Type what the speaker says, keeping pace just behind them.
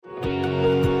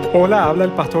Hola, habla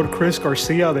el pastor Chris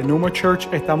Garcia de Numa Church.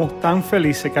 Estamos tan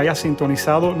felices que hayas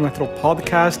sintonizado nuestro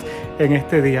podcast en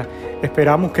este día.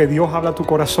 Esperamos que Dios hable a tu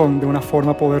corazón de una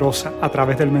forma poderosa a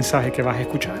través del mensaje que vas a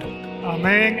escuchar.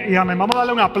 Amén y amén. Vamos a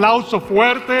darle un aplauso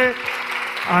fuerte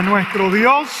a nuestro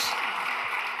Dios.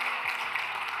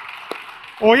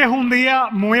 Hoy es un día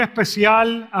muy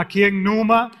especial aquí en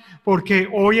Numa porque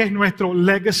hoy es nuestro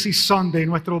Legacy Sunday,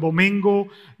 nuestro domingo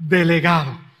de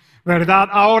legado, ¿verdad?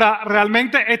 Ahora,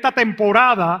 realmente esta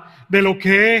temporada de lo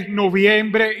que es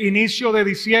noviembre, inicio de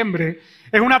diciembre,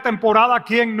 es una temporada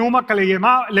aquí en Numa que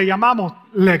le llamamos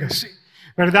Legacy,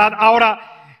 ¿verdad? Ahora,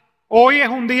 hoy es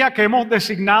un día que hemos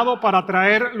designado para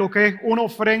traer lo que es una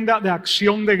ofrenda de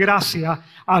acción de gracia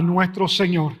a nuestro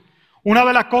Señor. Una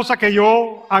de las cosas que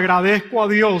yo agradezco a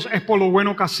Dios es por lo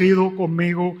bueno que ha sido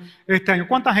conmigo este año.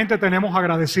 ¿Cuánta gente tenemos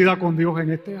agradecida con Dios en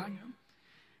este año?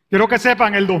 Quiero que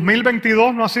sepan, el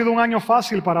 2022 no ha sido un año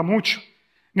fácil para muchos.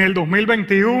 Ni el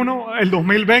 2021, el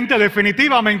 2020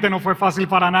 definitivamente no fue fácil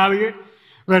para nadie,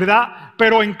 ¿verdad?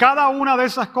 Pero en cada una de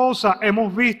esas cosas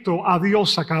hemos visto a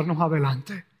Dios sacarnos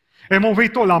adelante. Hemos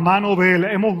visto la mano de Él,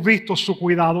 hemos visto su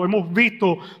cuidado, hemos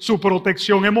visto su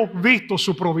protección, hemos visto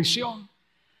su provisión.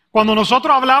 Cuando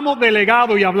nosotros hablamos de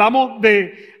legado y hablamos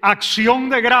de acción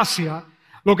de gracia,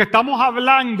 lo que estamos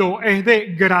hablando es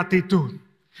de gratitud,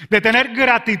 de tener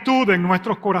gratitud en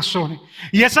nuestros corazones.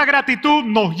 Y esa gratitud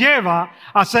nos lleva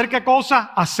a hacer ¿qué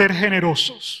cosa? A ser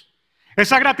generosos.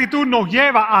 Esa gratitud nos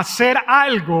lleva a hacer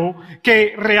algo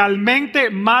que realmente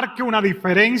marque una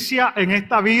diferencia en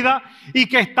esta vida y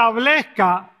que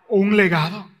establezca un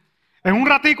legado. En un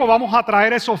ratico vamos a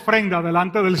traer esa ofrenda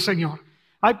delante del Señor.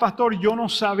 Ay, pastor, yo no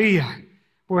sabía.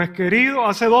 Pues querido,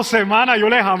 hace 2 semanas yo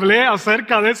les hablé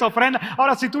acerca de esa ofrenda.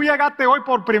 Ahora, si tú llegaste hoy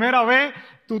por primera vez,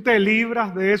 tú te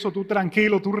libras de eso, tú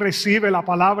tranquilo, tú recibes la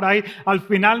palabra ahí. Al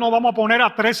final no vamos a poner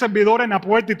a 3 servidores en la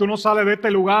puerta y tú no sales de este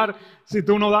lugar si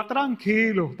tú no das.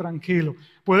 Tranquilo, tranquilo.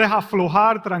 Puedes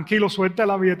aflojar, tranquilo, suelta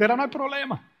la billetera, no hay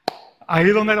problema. Ahí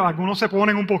es donde algunos se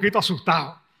ponen un poquito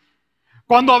asustados.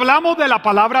 Cuando hablamos de la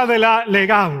palabra de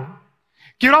legado,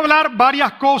 quiero hablar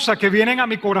varias cosas que vienen a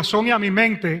mi corazón y a mi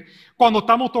mente cuando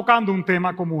estamos tocando un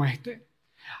tema como este.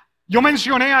 Yo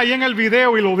mencioné ahí en el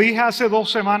video y lo dije hace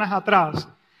 2 semanas atrás,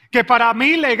 que para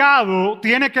mí legado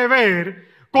tiene que ver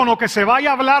con lo que se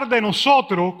vaya a hablar de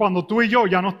nosotros cuando tú y yo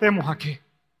ya no estemos aquí.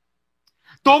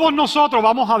 Todos nosotros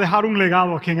vamos a dejar un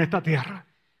legado aquí en esta tierra,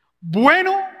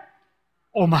 bueno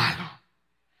o malo.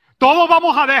 Todos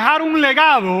vamos a dejar un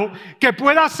legado que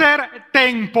pueda ser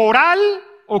temporal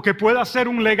o que pueda ser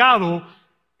un legado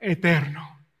eterno.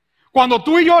 Cuando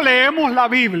tú y yo leemos la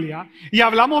Biblia y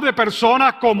hablamos de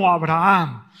personas como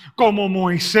Abraham, como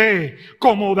Moisés,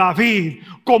 como David,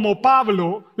 como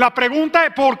Pablo, la pregunta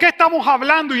es ¿por qué estamos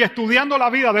hablando y estudiando la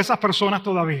vida de esas personas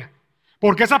todavía?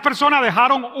 Porque esas personas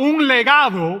dejaron un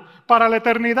legado para la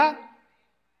eternidad.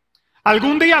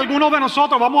 Algún día algunos de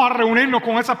nosotros vamos a reunirnos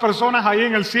con esas personas ahí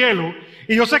en el cielo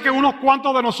y yo sé que unos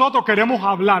cuantos de nosotros queremos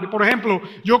hablar. Por ejemplo,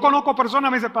 yo conozco personas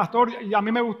que me dicen, pastor, a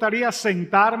mí me gustaría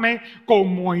sentarme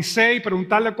con Moisés y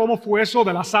preguntarle cómo fue eso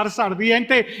de la zarza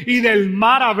ardiente y del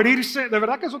mar abrirse. De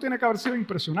verdad que eso tiene que haber sido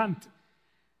impresionante.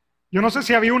 Yo no sé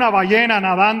si había una ballena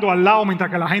nadando al lado mientras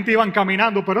que la gente iba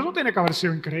caminando, pero eso tiene que haber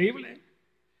sido increíble.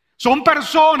 Son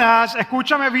personas,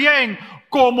 escúchame bien,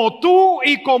 como tú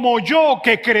y como yo,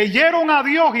 que creyeron a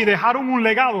Dios y dejaron un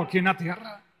legado aquí en la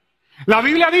tierra. La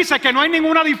Biblia dice que no hay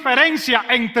ninguna diferencia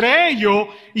entre ellos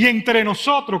y entre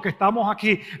nosotros que estamos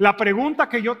aquí. La pregunta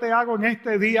que yo te hago en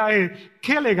este día es,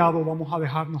 ¿qué legado vamos a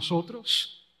dejar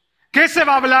nosotros? ¿Qué se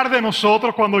va a hablar de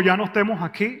nosotros cuando ya no estemos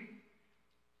aquí?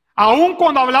 Aún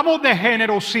cuando hablamos de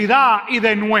generosidad y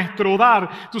de nuestro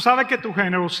dar, ¿tú sabes que tu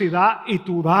generosidad y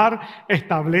tu dar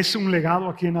establece un legado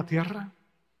aquí en la tierra?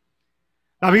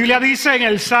 La Biblia dice en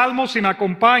el Salmo, si me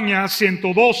acompaña,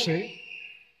 112,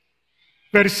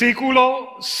 versículos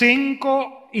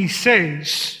 5 y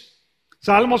 6.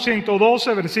 Salmo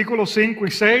 112, versículos 5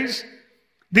 y 6,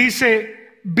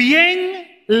 dice,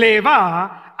 bien le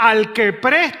va al que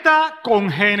presta con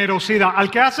generosidad.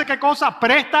 Al que hace ¿qué cosa?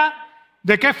 Presta.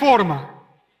 ¿De qué forma?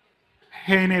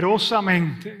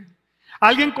 Generosamente.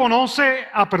 ¿Alguien conoce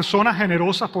a personas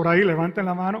generosas por ahí? Levanten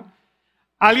la mano.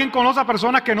 ¿Alguien conoce a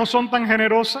personas que no son tan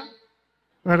generosas?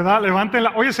 ¿Verdad?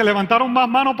 Oye, se levantaron más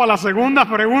manos para la segunda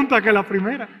pregunta que la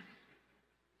primera.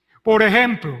 Por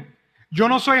ejemplo, yo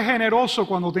no soy generoso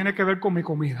cuando tiene que ver con mi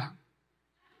comida.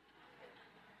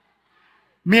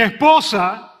 Mi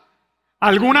esposa,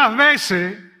 algunas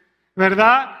veces,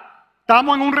 ¿verdad?,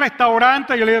 estamos en un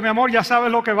restaurante y yo le digo, mi amor, ¿ya sabes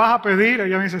lo que vas a pedir?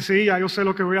 Ella me dice, sí, ya yo sé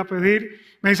lo que voy a pedir.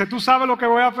 Me dice, ¿tú sabes lo que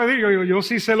voy a pedir? Yo digo, yo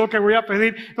sí sé lo que voy a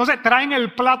pedir. Entonces traen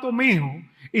el plato mío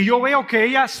Y yo veo que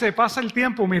ella se pasa el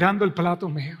tiempo mirando el plato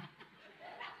mío.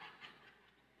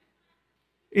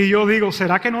 Y yo digo,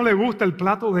 ¿será que no le gusta el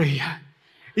plato de ella?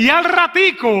 Y al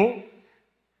ratico,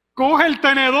 coge el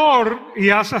tenedor y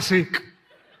hace así.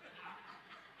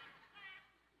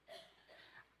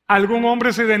 ¿Algún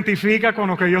hombre se identifica con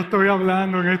lo que yo estoy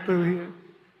hablando en este día?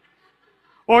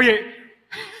 Oye,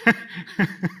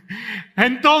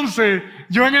 entonces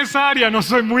yo en esa área no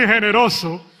soy muy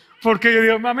generoso, porque yo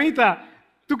digo, mamita,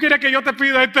 ¿tú quieres que yo te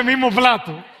pida este mismo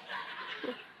plato?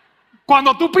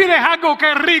 Cuando tú pides algo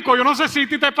que es rico, yo no sé si a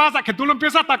ti te pasa, que tú lo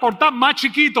empiezas a cortar más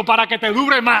chiquito para que te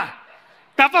dure más.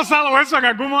 ¿Te ha pasado eso en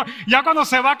algún momento? Ya cuando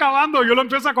se va acabando, yo lo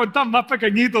empiezo a cortar más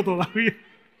pequeñito todavía.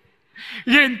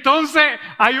 Y entonces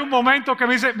hay un momento que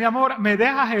me dice, mi amor, ¿me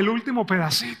dejas el último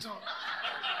pedacito?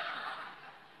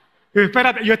 Y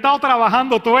espérate, yo he estado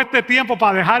trabajando todo este tiempo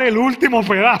para dejar el último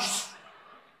pedazo.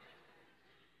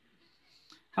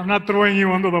 I'm not throwing you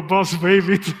under the bus,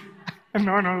 baby.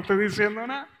 No estoy diciendo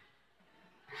nada.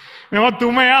 Mi amor,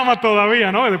 tú me amas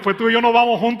todavía, ¿no? Y después tú y yo nos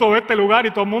vamos juntos de este lugar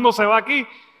y todo el mundo se va aquí.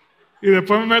 Y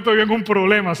después me meto yo en un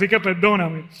problema, así que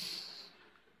perdóname.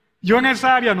 Yo en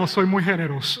esa área no soy muy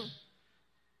generoso,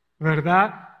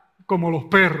 ¿verdad? Como los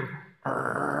perros.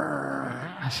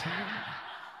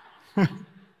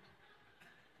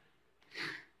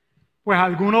 Pues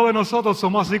algunos de nosotros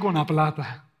somos así con la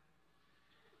plata.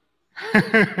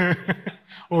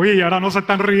 Oye, y ahora no se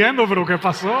están riendo, pero ¿qué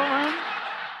pasó, man?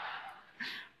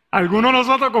 Algunos de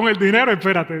nosotros con el dinero,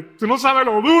 espérate, tú no sabes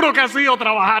lo duro que ha sido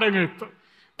trabajar en esto.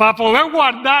 Para poder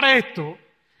guardar esto,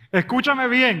 escúchame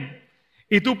bien,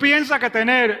 y tú piensas que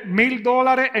tener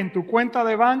 $1,000 en tu cuenta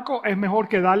de banco es mejor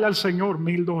que darle al Señor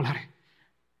 $1,000.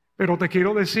 Pero te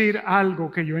quiero decir algo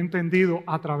que yo he entendido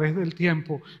a través del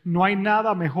tiempo. No hay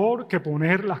nada mejor que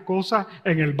poner las cosas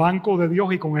en el banco de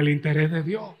Dios y con el interés de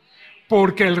Dios.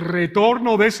 Porque el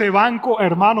retorno de ese banco,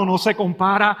 hermano, no se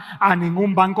compara a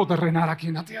ningún banco terrenal aquí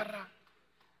en la tierra.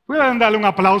 ¿Pueden darle un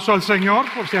aplauso al Señor,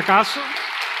 por si acaso?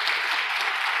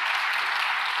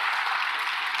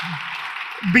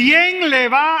 Bien le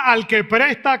va al que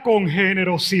presta con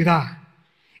generosidad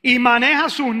y maneja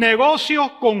sus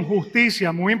negocios con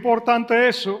justicia. Muy importante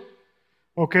eso,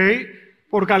 ¿ok?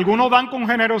 Porque algunos dan con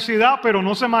generosidad, pero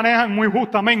no se manejan muy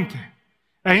justamente.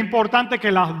 Es importante que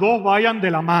las dos vayan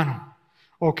de la mano.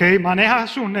 ¿Ok? Maneja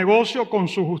sus negocios con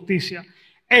su justicia.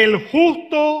 El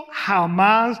justo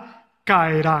jamás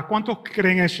caerá. ¿Cuántos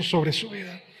creen eso sobre su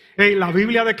vida? La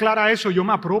Biblia declara eso, yo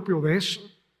me apropio de eso.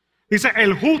 Dice,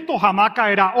 el justo jamás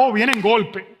caerá. Oh, vienen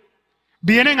golpes,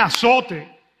 vienen azotes,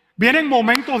 vienen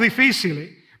momentos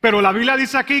difíciles. Pero la Biblia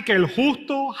dice aquí que el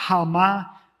justo jamás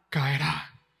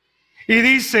caerá. Y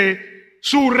dice,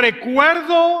 su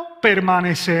recuerdo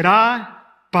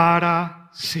permanecerá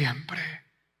para siempre.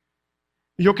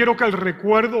 Yo quiero que el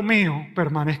recuerdo mío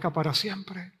permanezca para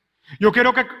siempre. Yo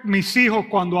quiero que mis hijos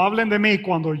cuando hablen de mí,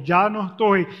 cuando ya no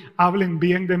estoy, hablen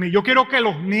bien de mí. Yo quiero que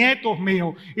los nietos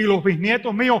míos y los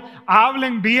bisnietos míos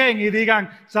hablen bien y digan,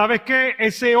 ¿sabes qué?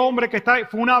 Ese hombre que está ahí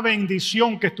fue una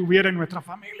bendición que estuviera en nuestra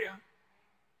familia.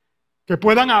 Que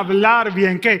puedan hablar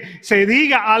bien, que se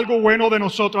diga algo bueno de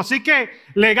nosotros. Así que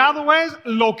legado es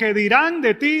lo que dirán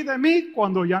de ti y de mí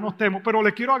cuando ya no estemos. Pero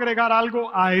le quiero agregar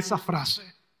algo a esa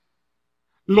frase.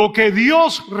 Lo que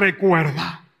Dios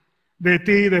recuerda de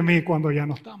ti y de mí cuando ya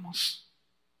no estamos.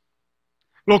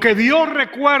 Lo que Dios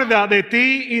recuerda de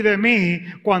ti y de mí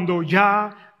cuando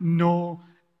ya no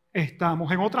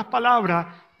estamos. En otras palabras,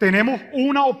 tenemos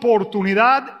una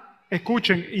oportunidad,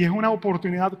 escuchen, y es una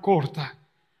oportunidad corta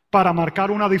para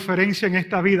marcar una diferencia en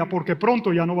esta vida, porque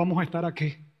pronto ya no vamos a estar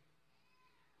aquí.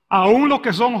 Aún los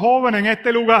que son jóvenes en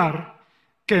este lugar,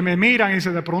 que me miran y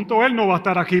dicen, de pronto él no va a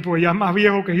estar aquí porque ya es más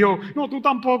viejo que yo. No, tú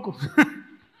tampoco.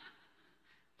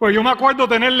 Pues yo me acuerdo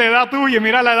tener la edad tuya y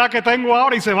mira la edad que tengo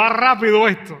ahora y se va rápido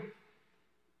esto.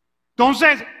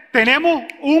 Entonces, tenemos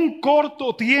un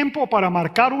corto tiempo para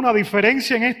marcar una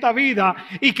diferencia en esta vida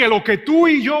y que lo que tú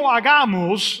y yo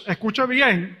hagamos, escucha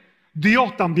bien,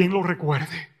 Dios también lo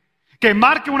recuerde. Que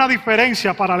marque una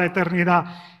diferencia para la eternidad.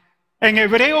 En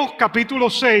Hebreos capítulo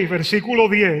 6, versículo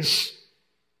 10,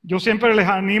 yo siempre les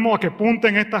animo a que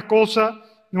apunten estas cosas.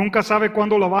 Nunca sabes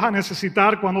cuándo lo vas a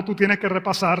necesitar, cuándo tú tienes que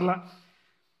repasarla.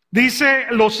 Dice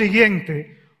lo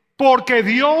siguiente, porque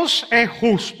Dios es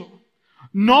justo,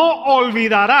 no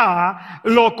olvidará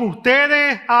lo que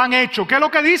ustedes han hecho. ¿Qué es lo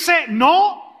que dice?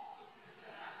 No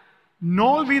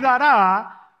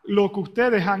olvidará lo que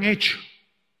ustedes han hecho.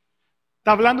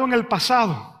 Está hablando en el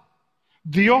pasado.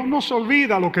 Dios nos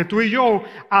olvida lo que tú y yo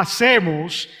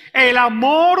hacemos, el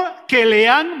amor que le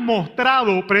han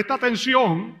mostrado, presta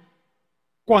atención,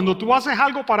 Cuando tú haces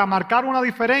algo para marcar una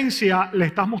diferencia, le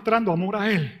estás mostrando amor a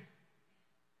Él.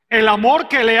 El amor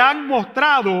que le han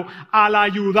mostrado al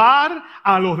ayudar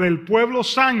a los del pueblo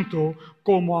santo,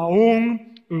 como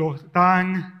aún lo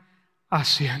están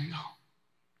haciendo.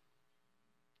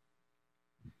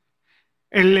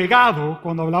 El legado,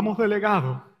 cuando hablamos de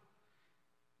legado,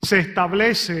 se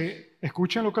establece,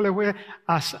 escuchen lo que les voy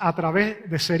a través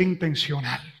de ser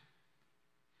intencional.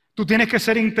 Tú tienes que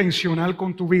ser intencional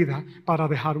con tu vida para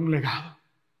dejar un legado.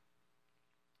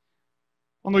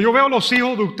 Cuando yo veo a los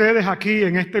hijos de ustedes aquí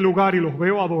en este lugar y los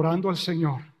veo adorando al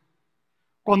Señor,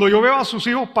 cuando yo veo a sus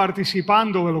hijos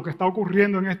participando de lo que está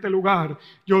ocurriendo en este lugar,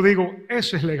 yo digo,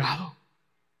 ese es legado.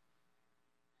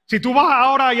 Si tú vas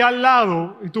ahora allá al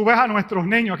lado y tú ves a nuestros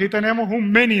niños, aquí tenemos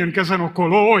un Minion que se nos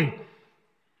coló hoy.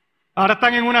 Ahora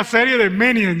están en una serie de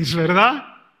Minions, ¿verdad?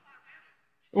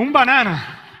 Un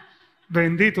banana.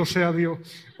 Bendito sea Dios.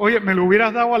 Oye, me lo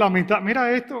hubieras dado a la mitad.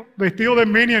 Mira esto, vestido de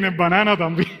Minion en banana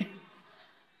también.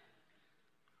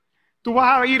 Tú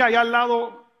vas a ir allá al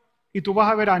lado y tú vas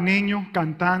a ver a niños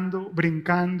cantando,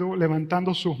 brincando,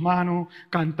 levantando sus manos,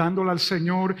 cantándole al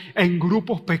Señor en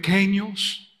grupos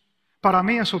pequeños. Para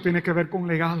mí eso tiene que ver con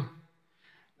legado.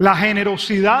 La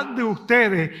generosidad de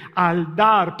ustedes al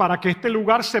dar para que este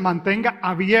lugar se mantenga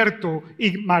abierto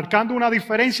y marcando una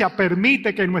diferencia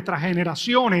permite que nuestras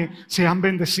generaciones sean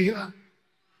bendecidas.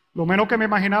 Lo menos que me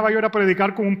imaginaba yo era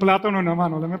predicar con un plátano en la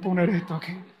mano. Déjame poner esto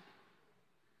aquí.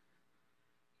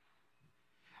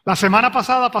 La semana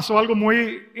pasada pasó algo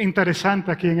muy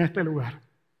interesante aquí en este lugar.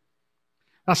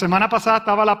 La semana pasada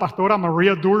estaba la pastora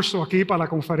María Durso aquí para la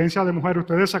conferencia de mujeres.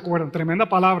 Ustedes se acuerdan, tremenda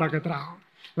palabra que trajo,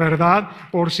 ¿verdad?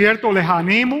 Por cierto, les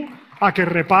animo a que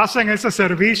repasen ese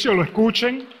servicio, lo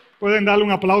escuchen. Pueden darle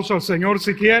un aplauso al Señor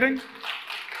si quieren.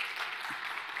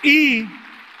 Y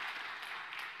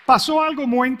pasó algo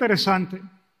muy interesante.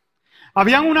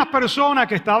 Habían unas personas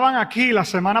que estaban aquí la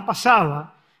semana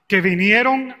pasada que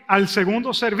vinieron al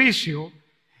segundo servicio,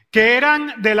 que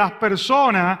eran de las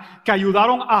personas que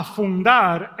ayudaron a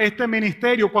fundar este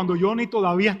ministerio cuando yo ni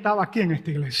todavía estaba aquí en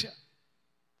esta iglesia.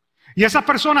 Y esas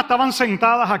personas estaban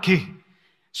sentadas aquí.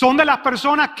 Son de las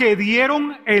personas que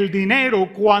dieron el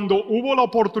dinero cuando hubo la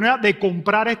oportunidad de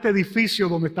comprar este edificio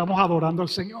donde estamos adorando al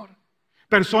Señor.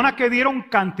 Personas que dieron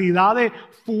cantidades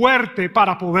fuertes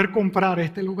para poder comprar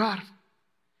este lugar.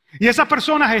 Y esas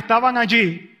personas estaban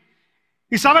allí.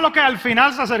 Y ¿sabe lo que al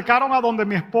final se acercaron a donde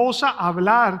mi esposa a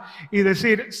hablar y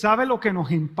decir, ¿sabe lo que nos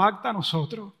impacta a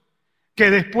nosotros? Que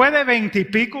después de 20 y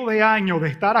pico de años de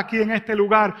estar aquí en este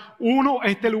lugar,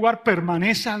 este lugar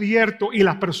permanece abierto y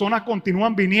las personas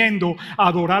continúan viniendo a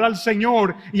adorar al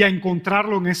Señor y a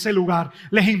encontrarlo en ese lugar.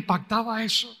 Les impactaba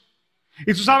eso.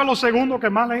 Y tú sabes lo segundo que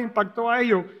más les impactó a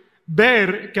ellos,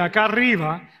 ver que acá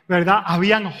arriba, ¿verdad?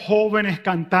 Habían jóvenes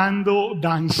cantando,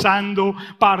 danzando,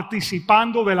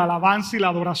 participando de la alabanza y la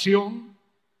adoración.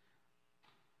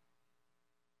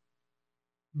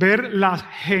 Ver las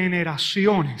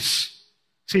generaciones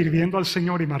sirviendo al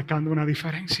Señor y marcando una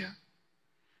diferencia.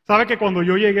 ¿Sabe que cuando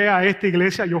yo llegué a esta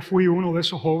iglesia yo fui uno de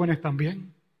esos jóvenes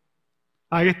también?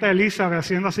 Ahí está Elizabeth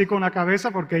haciendo así con la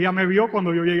cabeza porque ella me vio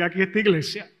cuando yo llegué aquí a esta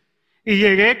iglesia. Y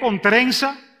llegué con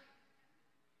trenza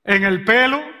en el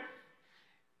pelo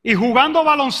y jugando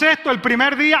baloncesto. El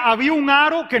primer día había un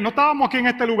aro que no estábamos aquí en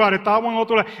este lugar, estábamos en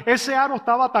otro lugar. Ese aro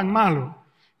estaba tan malo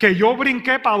que yo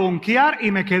brinqué para donkear y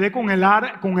me quedé con el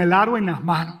aro en las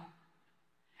manos.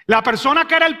 La persona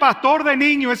que era el pastor de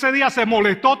niño ese día se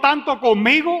molestó tanto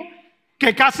conmigo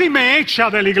que casi me echa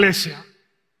de la iglesia.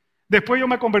 Después yo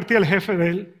me convertí en el jefe de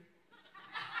él.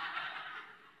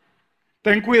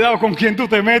 Ten cuidado con quién tú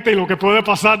te metes y lo que puede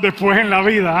pasar después en la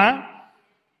vida, ¿eh?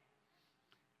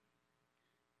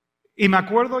 Y me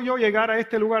acuerdo yo llegar a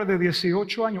este lugar de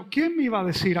 18 años. ¿Quién me iba a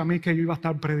decir a mí que yo iba a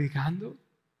estar predicando?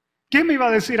 ¿Quién me iba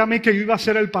a decir a mí que yo iba a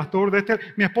ser el pastor de este?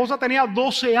 Mi esposa tenía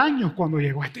 12 años cuando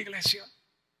llegó a esta iglesia.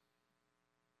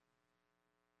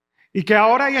 Y que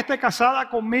ahora ella esté casada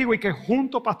conmigo y que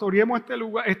juntos pastoreemos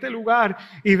este lugar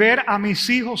y ver a mis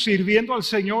hijos sirviendo al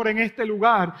Señor en este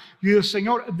lugar. Y el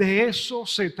Señor, de eso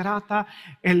se trata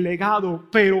el legado.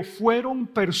 Pero fueron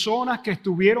personas que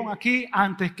estuvieron aquí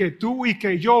antes que tú y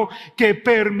que yo, que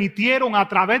permitieron a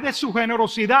través de su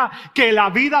generosidad que la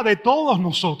vida de todos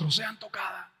nosotros sean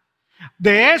tocadas.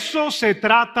 De eso se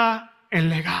trata el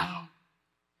legado.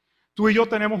 Tú y yo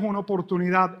tenemos una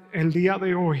oportunidad el día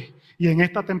de hoy y en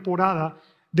esta temporada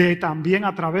de también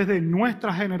a través de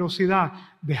nuestra generosidad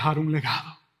dejar un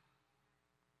legado.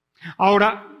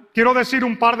 Ahora, quiero decir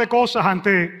un par de cosas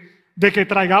antes de que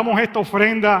traigamos esta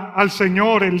ofrenda al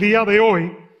Señor el día de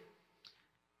hoy.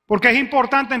 Porque es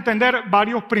importante entender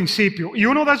varios principios. Y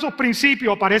uno de esos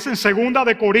principios aparece en 2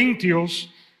 de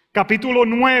Corintios, capítulo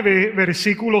 9,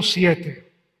 versículo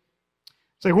 7.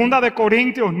 2 de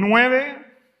Corintios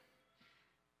 9,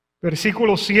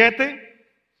 versículo 7.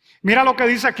 Mira lo que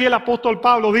dice aquí el apóstol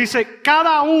Pablo. Dice,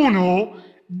 cada uno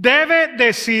debe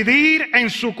decidir en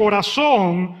su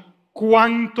corazón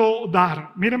cuánto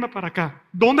dar. Mírenme para acá.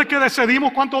 ¿Dónde es que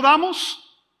decidimos cuánto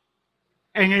damos?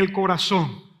 En el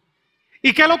corazón.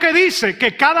 ¿Y qué es lo que dice?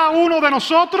 Que cada uno de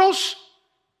nosotros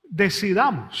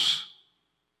decidamos.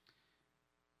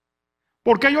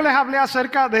 ¿Por qué yo les hablé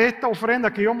acerca de esta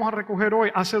ofrenda que íbamos a recoger hoy,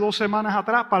 hace 2 semanas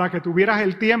atrás, para que tuvieras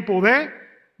el tiempo de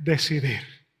decidir?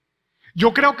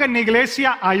 Yo creo que en la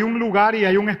iglesia hay un lugar y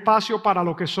hay un espacio para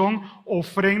lo que son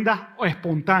ofrendas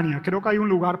espontáneas. Creo que hay un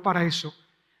lugar para eso.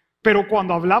 Pero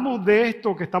cuando hablamos de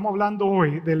esto que estamos hablando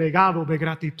hoy, de legado, de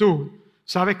gratitud,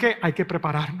 ¿sabes qué? Hay que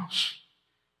prepararnos.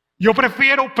 Yo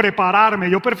prefiero prepararme,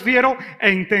 yo prefiero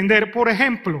entender. Por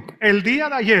ejemplo, el día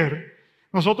de ayer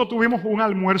nosotros tuvimos un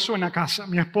almuerzo en la casa.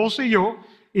 Mi esposa y yo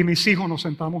y mis hijos nos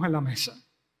sentamos en la mesa.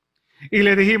 Y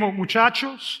le dijimos,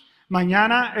 muchachos,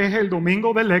 mañana es el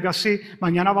domingo de Legacy.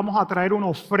 Mañana vamos a traer una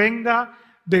ofrenda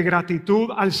de gratitud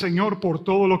al Señor por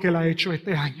todo lo que Él ha hecho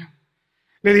este año.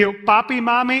 Le digo, papi y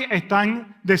mami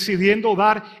están decidiendo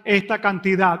dar esta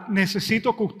cantidad.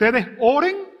 Necesito que ustedes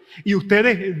oren y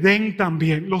ustedes den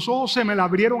también. Los ojos se me la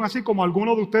abrieron así como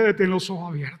algunos de ustedes tienen los ojos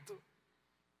abiertos.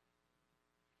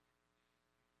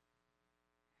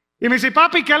 Y me dice,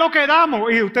 papi, ¿qué es lo que damos?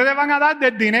 Y ustedes van a dar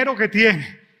del dinero que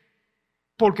tienen.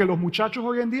 Porque los muchachos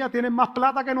hoy en día tienen más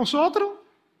plata que nosotros.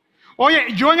 Oye,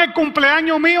 yo en el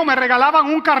cumpleaños mío me regalaban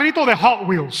un carrito de Hot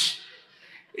Wheels.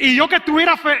 Y yo que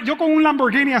estuviera, yo con un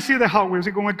Lamborghini así de Hot Wheels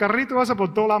y con el carrito ese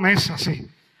por toda la mesa así.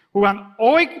 Jugando.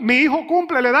 Hoy mi hijo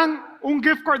cumple, le dan un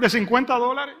gift card de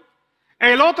 $50.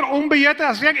 El otro un billete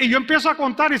de 100 y yo empiezo a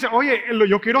contar y dice, oye,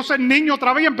 yo quiero ser niño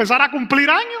otra vez y empezar a cumplir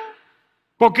años.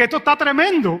 Porque esto está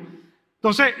tremendo.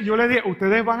 Entonces yo le dije,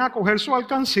 ustedes van a coger su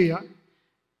alcancía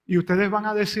y ustedes van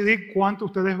a decidir cuánto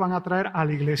ustedes van a traer a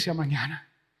la iglesia mañana.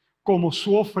 Como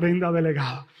su ofrenda de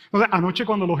legado. Entonces anoche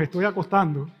cuando los estoy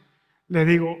acostando, les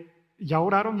digo, ¿ya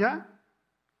oraron ya?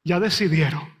 ¿Ya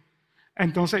decidieron?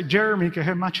 Entonces Jeremy, que es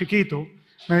el más chiquito,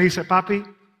 me dice, papi,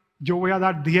 yo voy a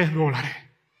dar $10.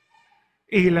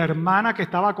 Y la hermana que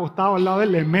estaba acostada al lado de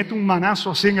él le mete un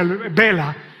manazo así en el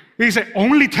vela. Y dice,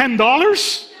 ¿only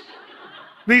 $10?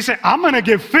 Dice, I'm gonna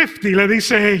give 50, le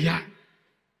dice ella.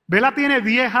 Vela tiene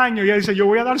 10 años y ella dice, yo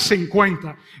voy a dar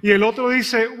 50. Y el otro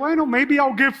dice, bueno, maybe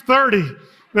I'll give 30.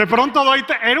 De pronto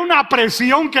era una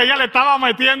presión que ella le estaba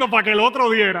metiendo para que el otro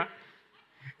diera.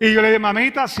 Y yo le dije,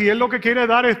 mamita, si él lo que quiere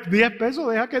dar es 10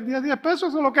 pesos, deja que 10 pesos,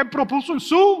 eso es lo que él propuso en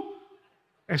su.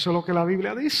 Eso es lo que la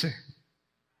Biblia dice.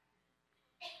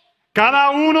 Cada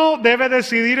uno debe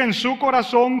decidir en su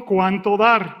corazón cuánto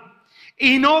dar.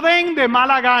 Y no den de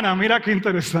mala gana. Mira qué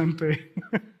interesante.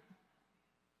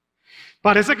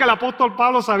 Parece que el apóstol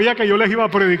Pablo sabía que yo les iba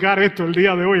a predicar esto el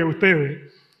día de hoy a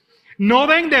ustedes. No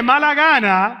den de mala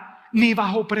gana ni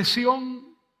bajo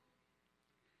presión.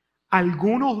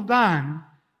 Algunos dan,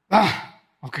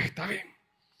 ok, está bien.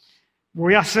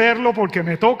 Voy a hacerlo porque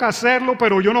me toca hacerlo,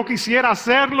 pero yo no quisiera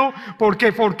hacerlo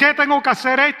porque ¿por qué tengo que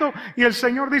hacer esto? Y el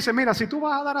Señor dice, mira, si tú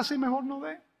vas a dar así, mejor no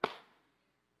des.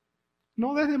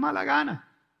 No des de mala gana.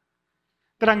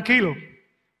 Tranquilo,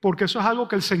 porque eso es algo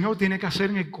que el Señor tiene que hacer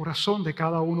en el corazón de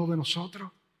cada uno de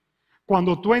nosotros.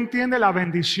 Cuando tú entiendes la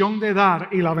bendición de dar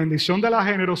y la bendición de la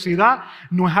generosidad,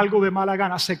 no es algo de mala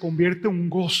gana, se convierte en un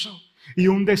gozo y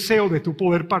un deseo de tu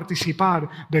poder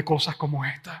participar de cosas como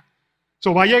esta.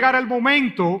 So, va a llegar el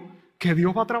momento que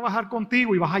Dios va a trabajar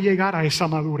contigo y vas a llegar a esa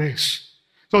madurez.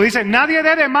 So, dice, nadie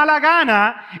dé de mala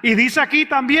gana y dice aquí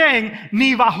también,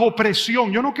 ni bajo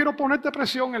presión. Yo no quiero ponerte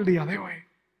presión el día de hoy.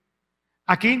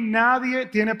 Aquí nadie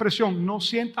tiene presión, no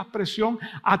sientas presión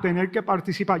a tener que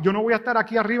participar. Yo no voy a estar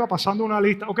aquí arriba pasando una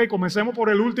lista. Ok, comencemos por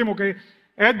el último que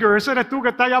Edgar, ese eres tú que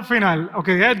está allá al final. Ok,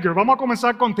 Edgar, vamos a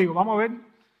comenzar contigo. Vamos a ver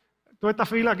toda esta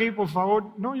fila aquí, por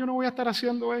favor. No, yo no voy a estar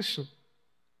haciendo eso.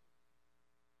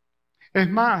 Es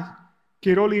más,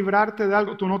 quiero librarte de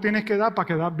algo. Tú no tienes que dar para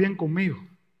quedar bien conmigo.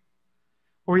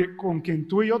 Oye, con quien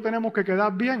tú y yo tenemos que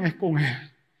quedar bien es con Él.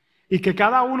 Y que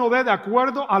cada uno dé de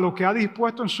acuerdo a lo que ha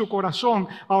dispuesto en su corazón.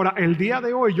 Ahora, el día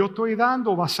de hoy yo estoy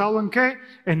dando basado en ¿qué?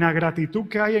 En la gratitud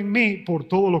que hay en mí por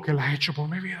todo lo que Él ha hecho por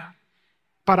mi vida.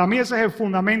 Para mí ese es el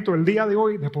fundamento el día de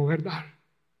hoy de poder dar.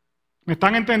 ¿Me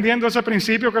están entendiendo ese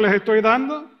principio que les estoy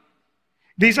dando?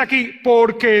 Dice aquí,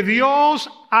 porque Dios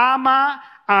ama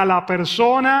a la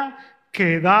persona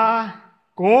que da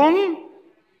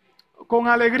con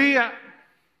alegría.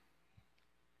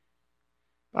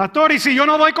 Pastor, y si yo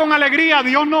no doy con alegría,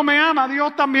 Dios no me ama,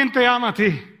 Dios también te ama a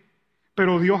ti.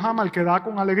 Pero Dios ama al que da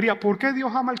con alegría. ¿Por qué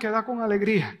Dios ama al que da con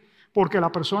alegría? Porque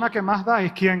la persona que más da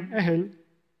es ¿quién? Es Él.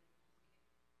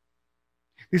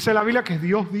 Dice la Biblia que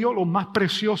Dios dio lo más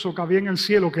precioso que había en el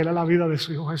cielo, que era la vida de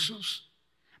su Hijo Jesús,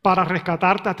 para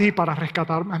rescatarte a ti, para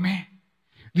rescatarme a mí.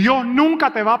 Dios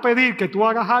nunca te va a pedir que tú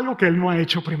hagas algo que Él no ha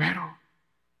hecho primero.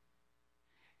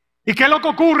 ¿Y qué es lo que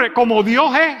ocurre? Como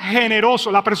Dios es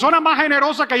generoso, la persona más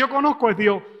generosa que yo conozco es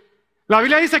Dios. La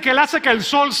Biblia dice que Él hace que el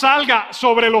sol salga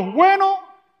sobre los buenos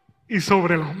y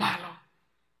sobre los malos.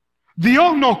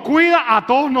 Dios nos cuida a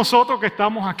todos nosotros que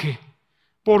estamos aquí.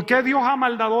 ¿Por qué Dios ama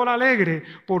al dador alegre?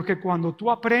 Porque cuando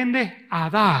tú aprendes a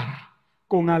dar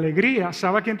con alegría,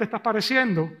 ¿sabe a quién te estás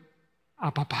pareciendo?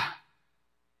 A papá.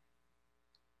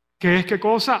 ¿Qué es qué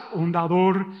cosa? Un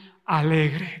dador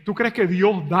alegre. ¿Tú crees que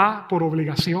Dios da por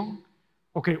obligación?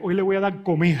 Ok, hoy le voy a dar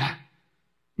comida.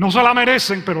 No se la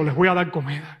merecen, pero les voy a dar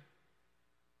comida.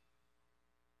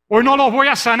 Hoy no los voy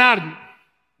a sanar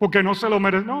porque no se lo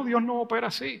merecen. No, Dios no opera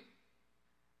así.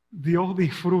 Dios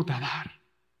disfruta dar.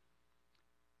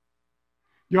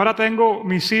 Yo ahora tengo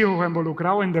mis hijos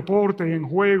involucrados en deporte y en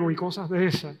juego y cosas de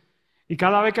esas. Y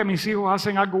cada vez que mis hijos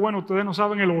hacen algo bueno, ustedes no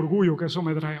saben el orgullo que eso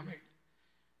me trae a mí.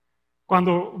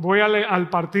 Cuando voy al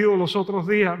partido los otros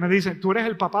días, me dicen, tú eres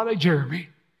el papá de Jeremy.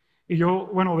 Y yo,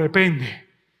 bueno, depende.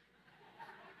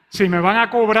 Si me van a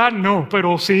cobrar, no.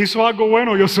 Pero si hizo algo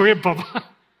bueno, yo soy el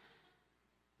papá.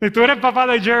 Y tú eres el papá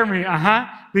de Jeremy.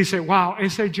 Ajá. Dice, wow,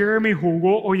 ese Jeremy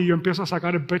jugó. Oye, yo empiezo a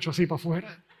sacar el pecho así para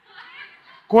afuera.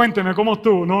 Cuénteme cómo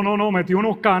estuvo. No, metí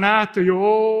unos canastos. Y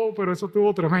yo, pero eso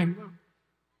estuvo tremendo.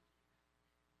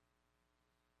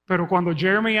 Pero cuando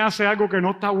Jeremy hace algo que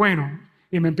no está bueno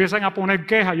y me empiezan a poner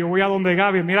quejas, yo voy a donde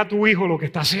Gaby, mira a tu hijo lo que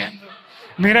está haciendo.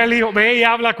 Mira el hijo, ve y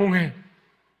habla con él.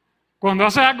 Cuando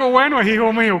hace algo bueno es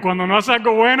hijo mío. Cuando no hace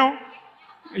algo bueno,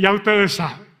 ya ustedes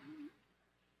saben.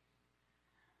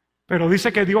 Pero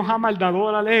dice que Dios ama al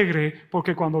dador alegre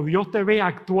porque cuando Dios te ve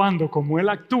actuando como Él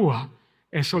actúa,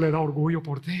 eso le da orgullo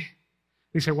por ti.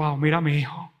 Dice, wow, mira a mi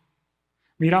hijo.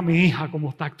 Mira a mi hija cómo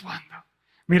está actuando.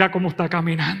 Mira cómo está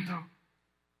caminando.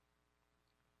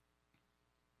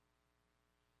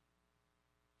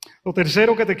 Lo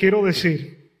tercero que te quiero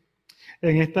decir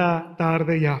en esta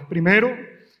tarde ya. Primero,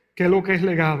 ¿qué es lo que es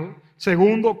legado?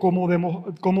 Segundo, cómo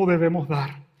debemos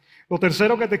dar. Lo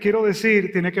tercero que te quiero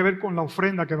decir tiene que ver con la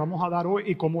ofrenda que vamos a dar hoy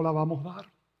y cómo la vamos a dar.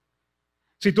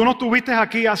 Si tú no estuviste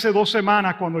aquí hace 2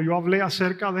 semanas cuando yo hablé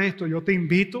acerca de esto, yo te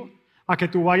invito a que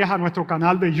tú vayas a nuestro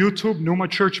canal de YouTube, Numa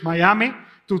Church Miami,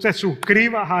 tú te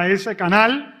suscribas a ese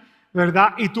canal,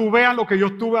 ¿verdad? Y tú veas lo que yo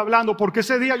estuve hablando, porque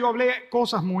ese día yo hablé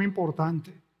cosas muy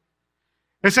importantes.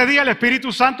 Ese día el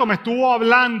Espíritu Santo me estuvo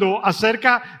hablando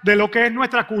acerca de lo que es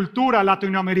nuestra cultura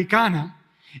latinoamericana.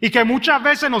 Y que muchas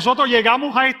veces nosotros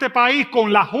llegamos a este país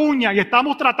con las uñas y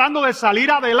estamos tratando de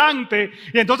salir adelante.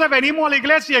 Y entonces venimos a la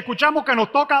iglesia y escuchamos que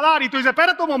nos toca dar. Y tú dices,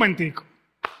 espérate un momentico.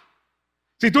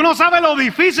 Si tú no sabes lo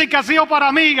difícil que ha sido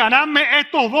para mí ganarme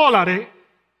estos dólares.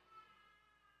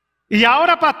 Y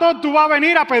ahora, pastor, tú vas a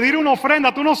venir a pedir una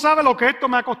ofrenda. Tú no sabes lo que esto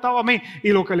me ha costado a mí. Y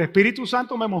lo que el Espíritu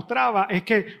Santo me mostraba es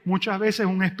que muchas veces es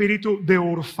un espíritu de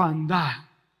orfandad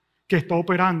que está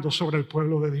operando sobre el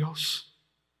pueblo de Dios.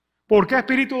 ¿Por qué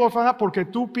espíritu de orfandad? Porque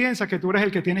tú piensas que tú eres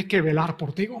el que tienes que velar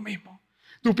por ti mismo.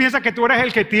 Tú piensas que tú eres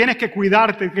el que tienes que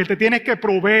cuidarte, que te tienes que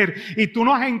proveer. Y tú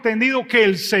no has entendido que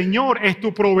el Señor es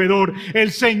tu proveedor.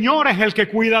 El Señor es el que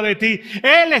cuida de ti.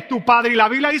 Él es tu Padre. Y la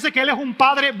Biblia dice que Él es un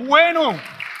Padre bueno.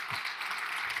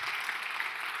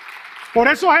 Por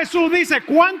eso Jesús dice,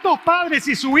 ¿cuántos padres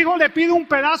si su hijo le pide un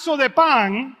pedazo de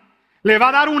pan, le va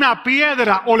a dar una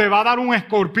piedra o le va a dar un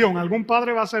escorpión? ¿Algún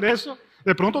padre va a hacer eso?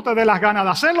 De pronto te dé las ganas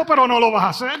de hacerlo, pero no lo vas a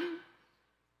hacer.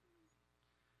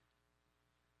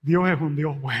 Dios es un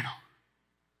Dios bueno.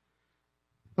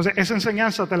 Entonces, esa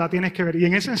enseñanza te la tienes que ver. Y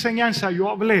en esa enseñanza yo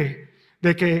hablé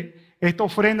de que esta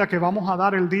ofrenda que vamos a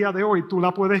dar el día de hoy, tú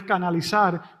la puedes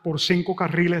canalizar por 5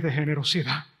 carriles de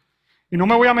generosidad. Y no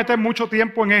me voy a meter mucho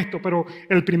tiempo en esto, pero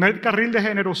el primer carril de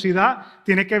generosidad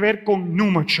tiene que ver con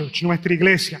Numa Church, nuestra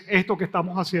iglesia, esto que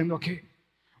estamos haciendo aquí.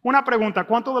 Una pregunta,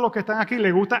 ¿cuántos de los que están aquí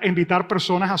les gusta invitar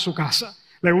personas a su casa?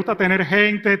 ¿Les gusta tener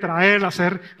gente, traer,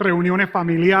 hacer reuniones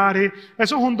familiares?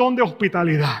 Eso es un don de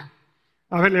hospitalidad.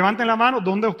 A ver, levanten la mano,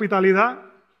 don de hospitalidad.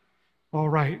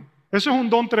 All right. Eso es un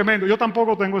don tremendo. Yo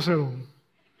tampoco tengo ese don.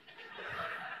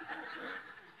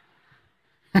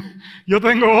 Yo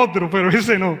tengo otro, pero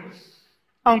ese no.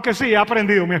 Aunque sí, he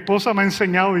aprendido. Mi esposa me ha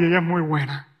enseñado y ella es muy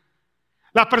buena.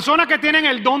 Las personas que tienen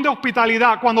el don de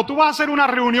hospitalidad, cuando tú vas a hacer una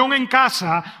reunión en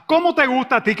casa, ¿cómo te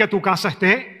gusta a ti que tu casa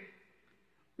esté?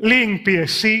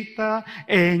 limpiecita,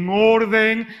 en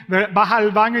orden. Vas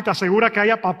al baño y te aseguras que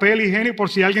haya papel higiénico por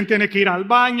si alguien tiene que ir al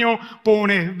baño.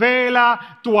 Pones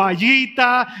vela,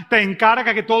 toallita, te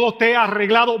encarga que todo esté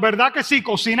arreglado. ¿Verdad que sí?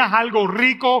 Cocinas algo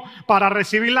rico para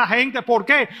recibir la gente. ¿Por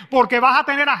qué? Porque vas a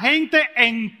tener a gente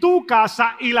en tu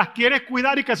casa y las quieres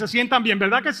cuidar y que se sientan bien.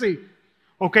 ¿Verdad que sí?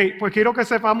 Ok, pues quiero que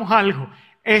sepamos algo.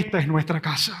 Esta es nuestra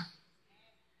casa.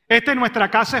 Esta es nuestra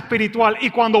casa espiritual. Y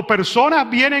cuando personas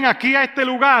vienen aquí a este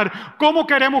lugar, ¿cómo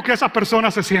queremos que esas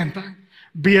personas se sientan?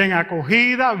 Bien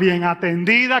acogida, bien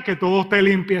atendida, que todo esté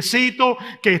limpiecito,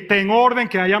 que esté en orden,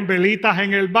 que hayan velitas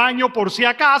en el baño por si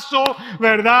acaso,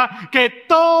 ¿verdad? Que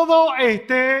todo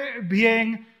esté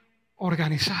bien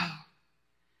organizado.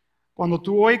 Cuando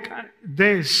tú hoy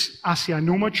des hacia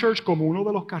Numa Church como uno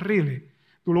de los carriles,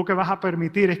 tú lo que vas a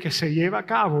permitir es que se lleve a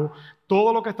cabo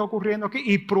todo lo que está ocurriendo aquí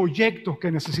y proyectos que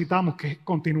necesitamos que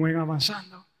continúen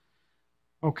avanzando.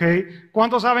 ¿Ok?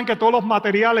 ¿Cuántos saben que todos los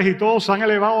materiales y todos se han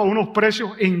elevado a unos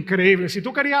precios increíbles? Si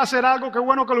tú querías hacer algo, qué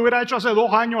bueno que lo hubieras hecho hace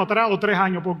 2 años atrás o 3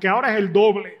 años, porque ahora es el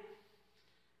doble.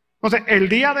 Entonces, el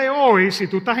día de hoy, si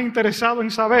tú estás interesado en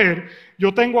saber,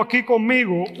 yo tengo aquí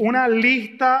conmigo una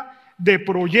lista de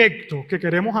proyectos que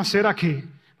queremos hacer aquí.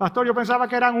 Pastor, yo pensaba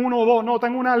que eran 1 o 2. No,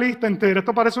 tengo una lista entera.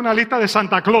 Esto parece una lista de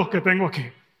Santa Claus que tengo aquí.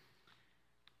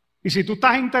 Y si tú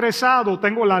estás interesado,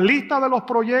 tengo la lista de los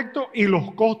proyectos y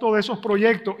los costos de esos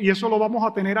proyectos. Y eso lo vamos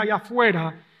a tener allá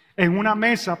afuera en una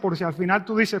mesa por si al final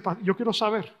tú dices, yo quiero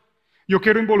saber, yo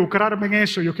quiero involucrarme en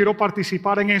eso, yo quiero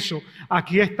participar en eso.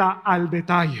 Aquí está al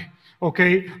detalle. ¿Ok?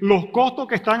 Los costos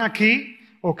que están aquí,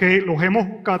 ¿ok? Los hemos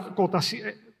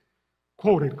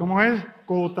quoted. ¿Cómo es?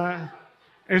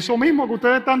 Eso mismo que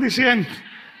ustedes están diciendo.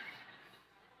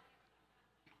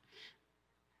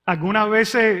 Algunas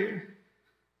veces,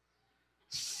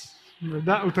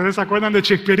 ¿verdad? Ustedes se acuerdan de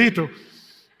Chespirito,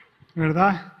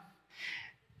 ¿verdad?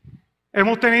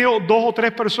 Hemos tenido 2 o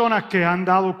 3 personas que han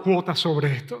dado cuotas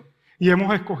sobre esto y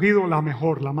hemos escogido la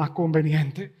mejor, la más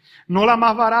conveniente. No la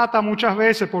más barata muchas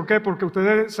veces. ¿Por qué? Porque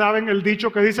ustedes saben el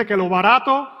dicho que dice que lo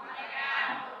barato...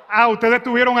 ustedes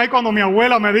estuvieron ahí cuando mi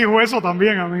abuela me dijo eso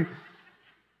también a mí.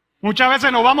 Muchas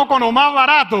veces nos vamos con lo más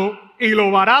barato y lo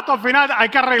barato al final hay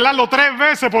que arreglarlo 3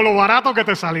 veces por lo barato que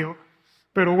te salió.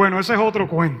 Pero bueno, ese es otro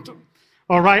cuento.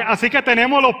 All right. Así que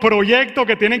tenemos los proyectos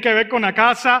que tienen que ver con la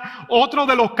casa. Otro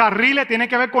de los carriles tiene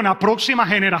que ver con la próxima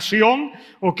generación.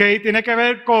 ¿Ok? Tiene que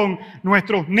ver con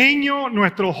nuestros niños,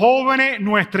 nuestros jóvenes,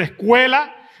 nuestra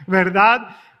escuela,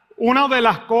 ¿verdad? Una de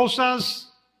las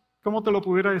cosas, ¿cómo te lo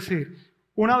pudiera decir?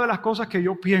 Una de las cosas que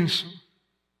yo pienso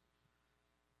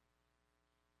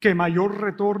que mayor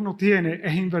retorno tiene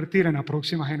es invertir en la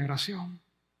próxima generación.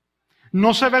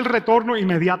 No se ve el retorno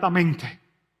inmediatamente.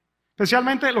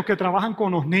 Especialmente los que trabajan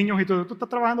con los niños y todo. Tú estás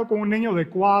trabajando con un niño de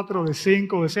 4, de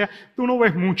 5, de 6, tú no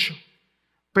ves mucho.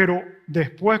 Pero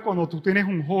después cuando tú tienes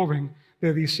un joven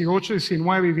de 18,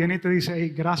 19 y viene y te dice,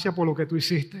 hey, gracias por lo que tú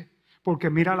hiciste, porque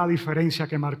mira la diferencia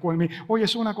que marcó en mí. Oye,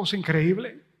 eso es una cosa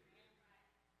increíble.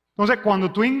 Entonces,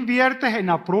 cuando tú inviertes en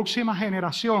la próxima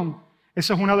generación,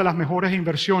 esa es una de las mejores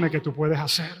inversiones que tú puedes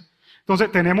hacer.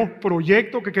 Entonces, tenemos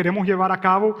proyectos que queremos llevar a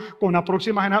cabo con la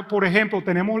próxima generación. Por ejemplo,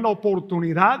 tenemos la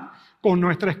oportunidad con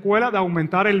nuestra escuela de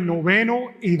aumentar el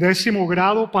 9º y 10º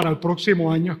grado para el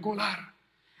próximo año escolar.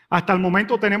 Hasta el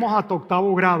momento tenemos hasta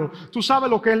 8º grado. Tú sabes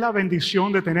lo que es la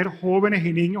bendición de tener jóvenes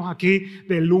y niños aquí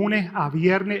de lunes a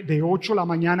viernes, de 8 de la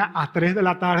mañana a 3 de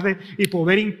la tarde y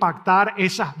poder impactar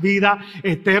esas vidas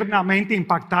eternamente,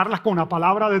 impactarlas con la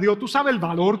palabra de Dios. ¿Tú sabes el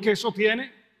valor que eso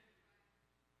tiene?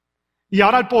 Y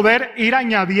ahora el poder ir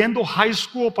añadiendo high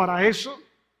school para eso.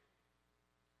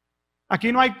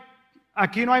 Aquí no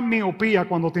hay miopía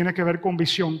cuando tiene que ver con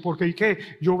visión, porque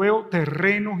 ¿qué? Yo veo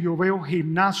terrenos, yo veo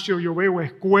gimnasio, yo veo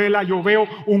escuela, yo veo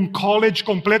un college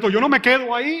completo. Yo no me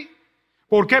quedo ahí.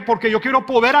 ¿Por qué? Porque yo quiero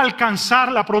poder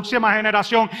alcanzar la próxima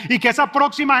generación y que esa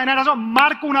próxima generación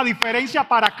marque una diferencia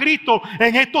para Cristo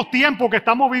en estos tiempos que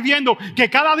estamos viviendo, que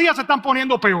cada día se están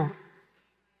poniendo peor.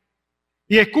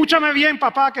 Y escúchame bien,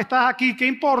 papá, que estás aquí, qué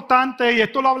importante, y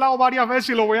esto lo he hablado varias veces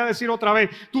y lo voy a decir otra vez.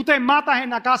 Tú te matas en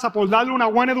la casa por darle una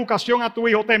buena educación a tu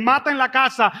hijo, te matas en la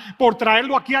casa por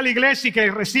traerlo aquí a la iglesia y que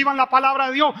reciban la palabra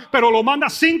de Dios, pero lo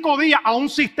mandas 5 días a un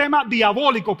sistema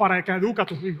diabólico para que eduque a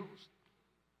tus hijos.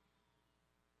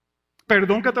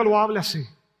 Perdón que te lo hable así,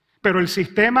 pero el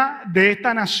sistema de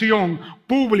esta nación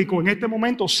público en este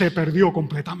momento se perdió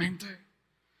completamente.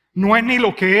 No es ni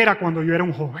lo que era cuando yo era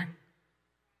un joven.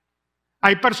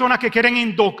 Hay personas que quieren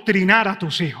indoctrinar a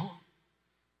tus hijos.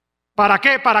 ¿Para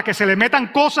qué? Para que se le metan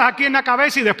cosas aquí en la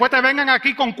cabeza y después te vengan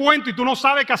aquí con cuentos y tú no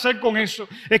sabes qué hacer con eso.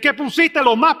 Es que pusiste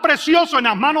lo más precioso en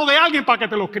las manos de alguien para que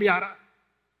te los criara.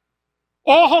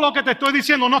 Ojo lo que te estoy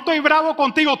diciendo, no estoy bravo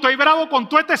contigo, estoy bravo con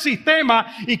todo este sistema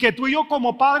y que tú y yo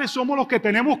como padres somos los que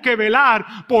tenemos que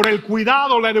velar por el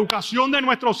cuidado, la educación de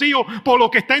nuestros hijos, por lo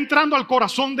que está entrando al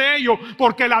corazón de ellos,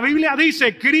 porque la Biblia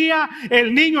dice, cría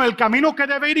el niño en el camino que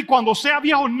debe ir y cuando sea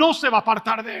viejo no se va a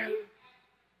apartar de él.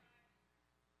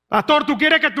 Pastor, ¿tú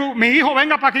quieres que mi hijo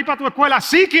venga para aquí, para tu escuela?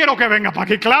 Sí quiero que venga para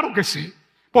aquí, claro que sí,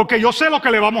 porque yo sé lo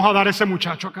que le vamos a dar a ese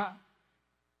muchacho acá.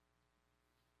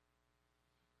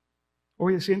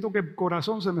 Oye, siento que el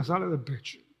corazón se me sale del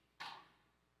pecho.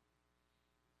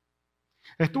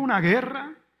 Esto es una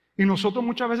guerra y nosotros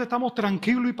muchas veces estamos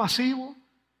tranquilos y pasivos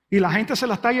y la gente se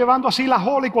la está llevando así la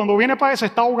jola y cuando viene para allá se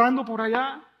está ahogando por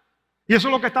allá. Y eso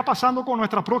es lo que está pasando con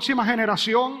nuestra próxima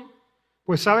generación.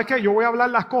 Pues ¿sabes qué? Yo voy a hablar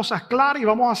las cosas claras y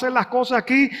vamos a hacer las cosas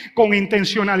aquí con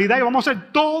intencionalidad y vamos a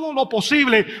hacer todo lo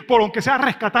posible por aunque sea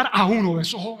rescatar a uno de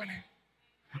esos jóvenes,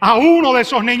 a uno de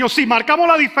esos niños. Si marcamos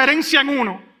la diferencia en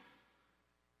uno,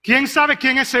 ¿quién sabe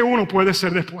quién ese uno puede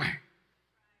ser después?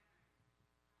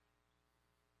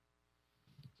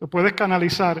 Se puede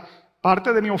canalizar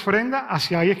parte de mi ofrenda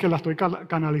hacia ahí, es que la estoy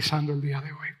canalizando el día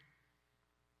de hoy.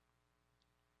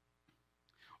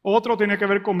 Otro tiene que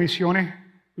ver con misiones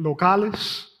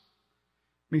locales,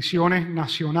 misiones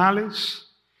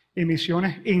nacionales y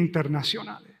misiones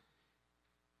internacionales.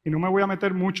 Y no me voy a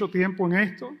meter mucho tiempo en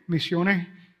esto. Misiones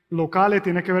locales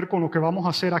tiene que ver con lo que vamos a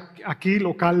hacer aquí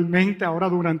localmente. Ahora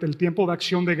durante el tiempo de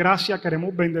Acción de Gracia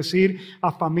queremos bendecir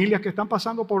a familias que están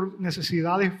pasando por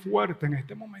necesidades fuertes en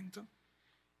este momento.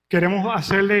 Queremos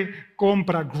hacerle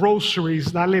compra,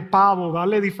 groceries, darle pavo,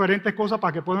 darle diferentes cosas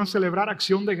para que puedan celebrar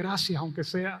Acción de Gracias, aunque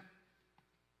sea.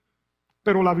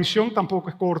 Pero la visión tampoco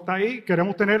es corta ahí.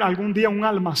 Queremos tener algún día un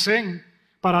almacén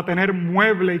para tener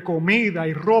mueble y comida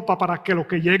y ropa para que los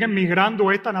que lleguen migrando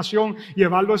a esta nación,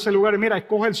 llevarlo a ese lugar. Y mira,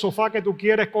 escoge el sofá que tú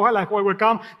quieres, escoge la juego de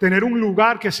cama, tener un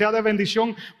lugar que sea de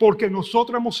bendición, porque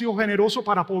nosotros hemos sido generosos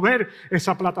para poder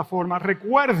esa plataforma.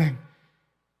 Recuerden,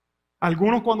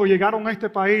 algunos cuando llegaron a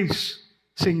este país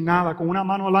sin nada, con una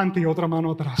mano adelante y otra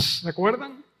mano atrás,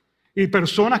 ¿recuerdan? Y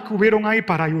personas que hubieron ahí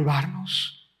para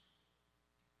ayudarnos.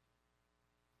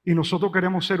 Y nosotros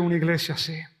queremos ser una iglesia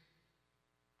así.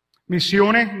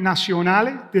 Misiones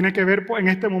nacionales tiene que ver en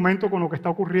este momento con lo que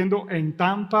está ocurriendo en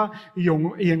Tampa y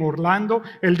en Orlando.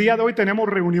 El día de hoy tenemos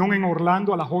reunión en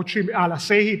Orlando a las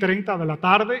 6:30 de la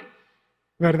tarde,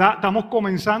 ¿verdad? Estamos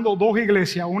comenzando 2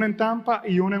 iglesias, una en Tampa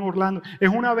y una en Orlando. Es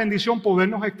una bendición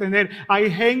podernos extender.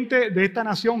 Hay gente de esta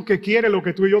nación que quiere lo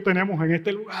que tú y yo tenemos en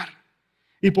este lugar.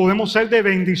 Y podemos ser de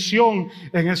bendición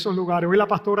en esos lugares. Hoy la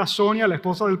pastora Sonia, la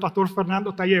esposa del pastor Fernando,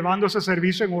 está llevando ese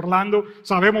servicio en Orlando.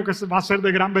 Sabemos que va a ser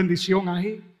de gran bendición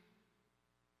ahí.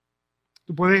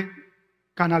 Tú puedes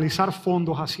canalizar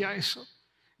fondos hacia eso.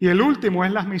 Y el último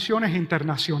es las misiones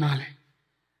internacionales.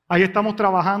 Ahí estamos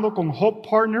trabajando con Hope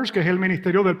Partners, que es el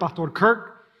ministerio del pastor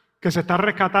Kirk, que se está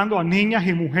rescatando a niñas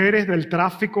y mujeres del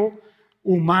tráfico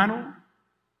humano.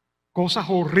 Cosas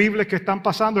horribles que están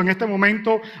pasando. En este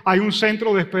momento hay un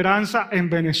centro de esperanza en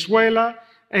Venezuela,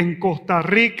 en Costa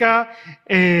Rica,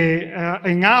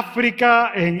 en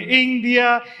África, en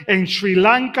India, en Sri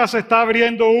Lanka se está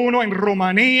abriendo uno, en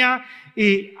Rumanía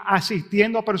y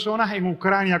asistiendo a personas en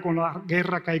Ucrania con la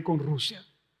guerra que hay con Rusia.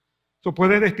 Tú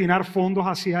puedes destinar fondos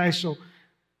hacia eso.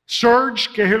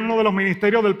 Surge, que es uno de los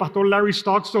ministerios del pastor Larry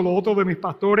Stockstill, otro de mis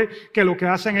pastores, que lo que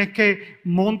hacen es que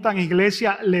montan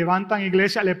iglesia, levantan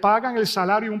iglesia, le pagan el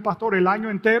salario a un pastor el año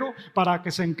entero para que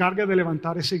se encargue de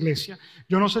levantar esa iglesia.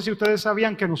 Yo no sé si ustedes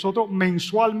sabían que nosotros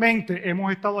mensualmente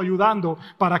hemos estado ayudando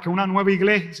para que una nueva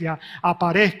iglesia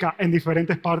aparezca en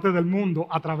diferentes partes del mundo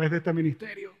a través de este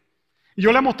ministerio.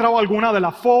 Yo le he mostrado algunas de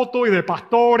las fotos y de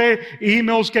pastores,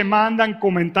 emails que mandan,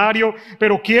 comentarios,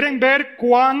 pero ¿quieren ver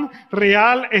cuán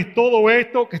real es todo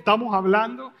esto que estamos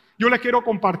hablando? Yo les quiero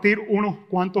compartir unos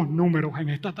cuantos números en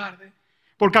esta tarde,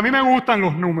 porque a mí me gustan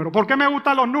los números. ¿Por qué me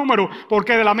gustan los números?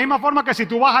 Porque de la misma forma que si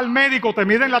tú vas al médico, te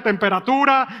miden la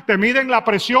temperatura, te miden la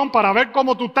presión para ver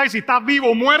cómo tú estás y si estás vivo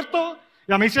o muerto.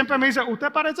 Y a mí siempre me dicen, usted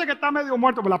parece que está medio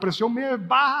muerto, pero la presión mía es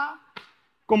baja,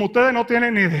 como ustedes no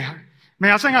tienen ni idea. Me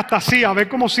hacen hasta así, a ver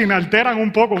como si me alteran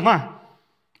un poco más.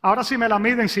 Ahora sí me la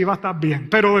miden, sí va a estar bien.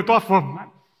 Pero de todas formas,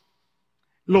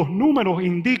 los números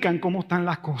indican cómo están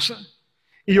las cosas.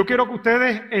 Y yo quiero que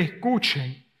ustedes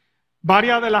escuchen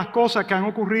varias de las cosas que han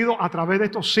ocurrido a través de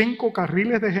estos 5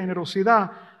 carriles de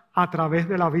generosidad a través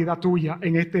de la vida tuya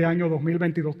en este año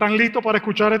 2022. ¿Están listos para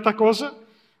escuchar estas cosas?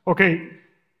 Ok.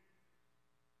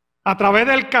 A través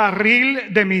del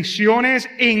carril de misiones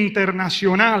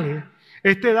internacionales,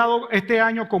 este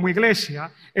año como iglesia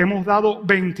hemos dado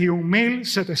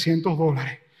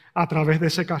 $21,700 a través de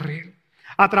ese carril.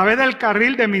 A través del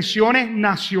carril de misiones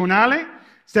nacionales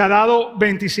se ha dado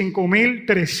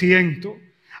 25,300.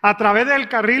 A través del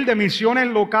carril de misiones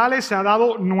locales se ha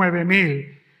dado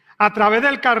 9,000. A través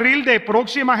del carril de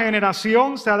próxima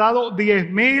generación se ha dado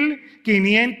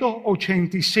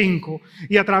 10,585.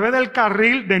 Y a través del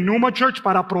carril de Numa Church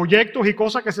para proyectos y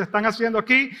cosas que se están haciendo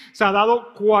aquí, se ha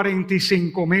dado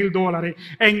 $45,000.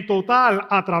 En total,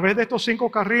 a través de estos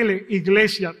 5 carriles,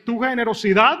 iglesia, tu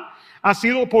generosidad ha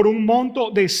sido por un monto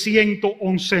de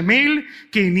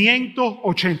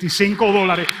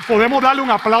 $111,585. ¿Podemos darle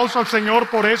un aplauso al Señor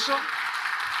por eso?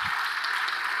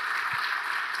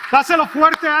 Dáselo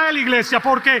fuerte a Él, iglesia,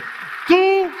 porque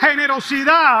tu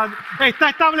generosidad está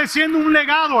estableciendo un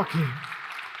legado aquí.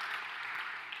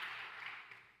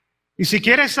 Y si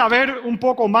quieres saber un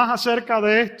poco más acerca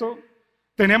de esto,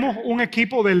 tenemos un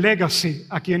equipo de Legacy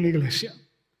aquí en la iglesia.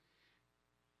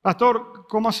 Pastor,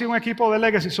 ¿cómo así un equipo de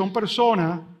Legacy? Son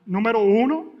personas, número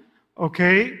 1,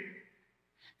 que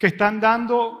están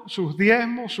dando sus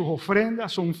diezmos, sus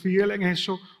ofrendas, son fieles en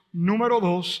eso. Número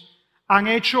 2, han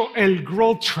hecho el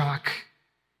Growth Track.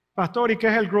 Pastor, ¿y qué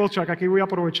es el Growth Track? Aquí voy a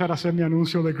aprovechar a hacer mi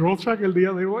anuncio de Growth Track el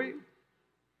día de hoy.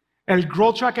 El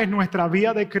Growth Track es nuestra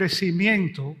vía de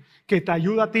crecimiento que te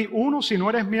ayuda a ti, 1, si no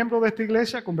eres miembro de esta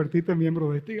iglesia, a convertirte en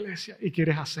miembro de esta iglesia y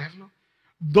quieres hacerlo.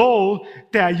 2,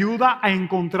 te ayuda a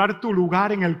encontrar tu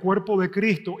lugar en el cuerpo de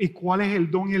Cristo y cuál es el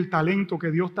don y el talento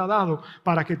que Dios te ha dado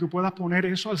para que tú puedas poner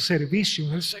eso al servicio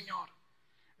del Señor.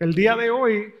 El día de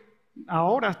hoy,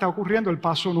 ahora está ocurriendo el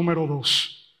paso número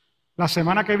 2. La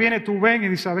semana que viene tú ven y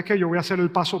dices, ¿sabes qué? Yo voy a hacer el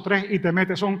paso 3 y te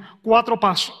metes. Son 4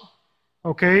 pasos.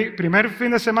 Primer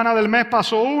fin de semana del mes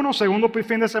paso 1, segundo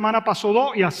fin de semana paso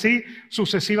 2 y así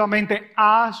sucesivamente.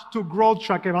 Haz tu growth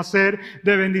track que va a ser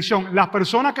de bendición. Las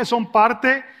personas que son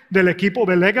parte del equipo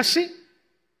de Legacy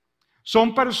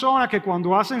son personas que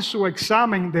cuando hacen su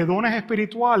examen de dones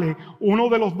espirituales, uno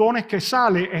de los dones que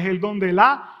sale es el don de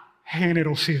la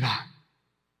generosidad.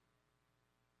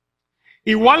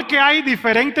 Igual que hay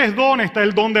diferentes dones, está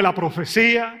el don de la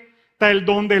profecía, está el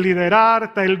don de liderar,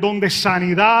 está el don de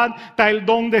sanidad, está el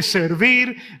don de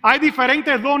servir. Hay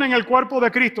diferentes dones en el cuerpo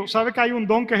de Cristo. ¿Sabe que hay un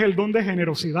don que es el don de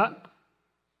generosidad?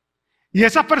 Y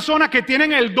esas personas que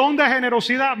tienen el don de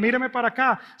generosidad, míreme para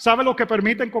acá, ¿sabe lo que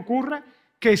permiten que ocurra?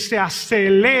 Que se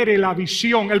acelere la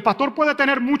visión. El pastor puede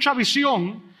tener mucha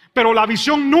visión, pero la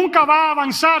visión nunca va a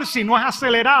avanzar si no es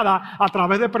acelerada a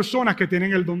través de personas que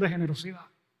tienen el don de generosidad.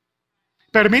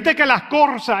 Permite que las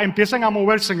cosas empiecen a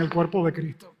moverse en el cuerpo de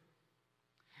Cristo.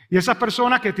 Y esas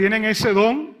personas que tienen ese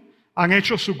don han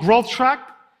hecho su growth track,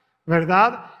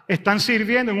 ¿verdad? Están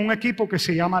sirviendo en un equipo que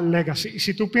se llama Legacy. Y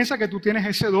si tú piensas que tú tienes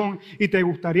ese don y te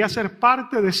gustaría ser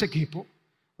parte de ese equipo,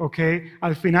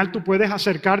 al final tú puedes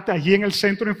acercarte allí en el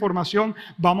centro de información.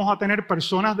 Vamos a tener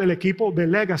personas del equipo de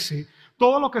Legacy.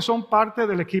 Todos los que son parte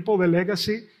del equipo de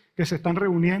Legacy, que se están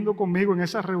reuniendo conmigo en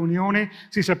esas reuniones,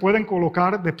 si se pueden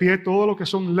colocar de pie todos los que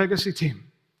son Legacy Team.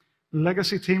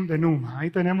 Legacy Team de Numa. Ahí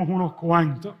tenemos unos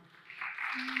cuantos.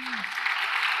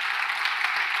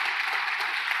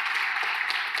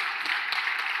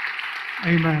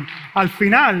 Amén. Al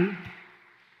final,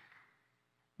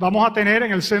 vamos a tener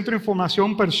en el centro de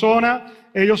información personas.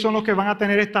 Ellos son los que van a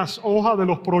tener estas hojas de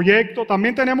los proyectos.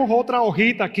 También tenemos otra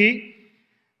hojita aquí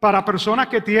para personas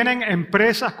que tienen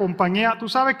empresas, compañías. Tú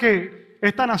sabes que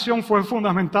esta nación fue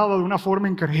fundamentada de una forma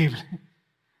increíble.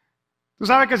 Tú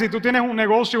sabes que si tú tienes un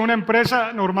negocio, una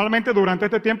empresa, normalmente durante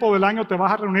este tiempo del año te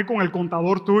vas a reunir con el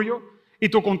contador tuyo y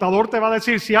tu contador te va a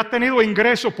decir, si has tenido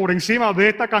ingresos por encima de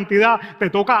esta cantidad, te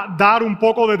toca dar un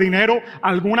poco de dinero a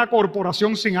alguna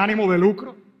corporación sin ánimo de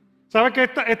lucro. ¿Sabes que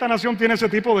esta nación tiene ese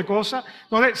tipo de cosas?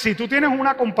 Entonces, si tú tienes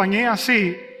una compañía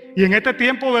así y en este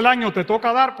tiempo del año te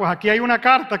toca dar, pues aquí hay una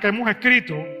carta que hemos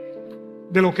escrito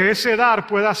de lo que ese dar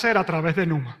puede hacer a través de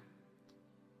Numa.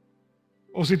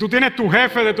 O si tú tienes tu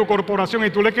jefe de tu corporación y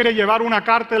tú le quieres llevar una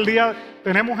carta el día,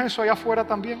 tenemos eso allá afuera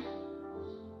también.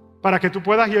 Para que tú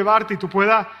puedas llevarte y tú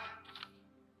puedas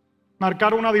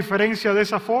marcar una diferencia de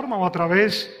esa forma o a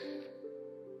través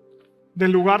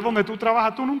del lugar donde tú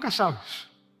trabajas. Tú nunca sabes.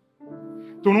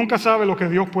 Tú nunca sabes lo que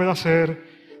Dios puede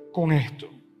hacer con esto.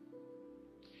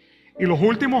 Y los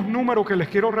últimos números que les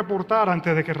quiero reportar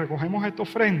antes de que recogemos esta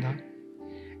ofrenda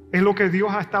es lo que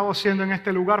Dios ha estado haciendo en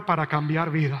este lugar para cambiar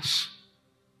vidas.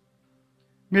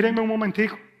 Mírenme un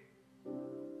momentico.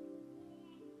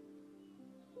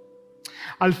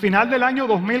 Al final del año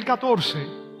 2014,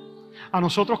 a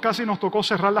nosotros casi nos tocó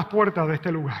cerrar las puertas de este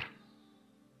lugar.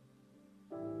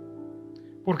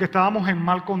 Porque estábamos en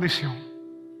mal condición.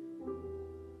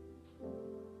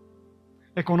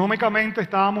 Económicamente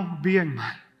estábamos bien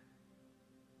mal.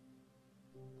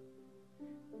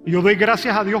 Y yo doy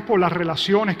gracias a Dios por las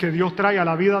relaciones que Dios trae a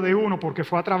la vida de uno, porque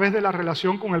fue a través de la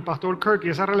relación con el pastor Kirk, y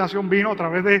esa relación vino a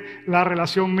través de la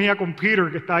relación mía con Peter,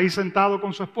 que está ahí sentado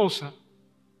con su esposa,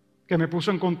 que me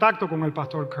puso en contacto con el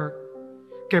pastor Kirk.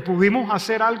 Que pudimos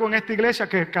hacer algo en esta iglesia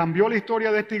que cambió la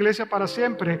historia de esta iglesia para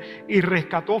siempre y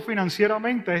rescató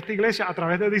financieramente a esta iglesia a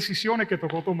través de decisiones que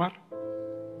tocó tomar.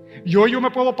 Y hoy yo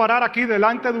me puedo parar aquí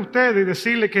delante de ustedes y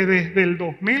decirle que desde el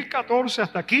 2014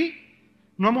 hasta aquí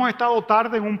no hemos estado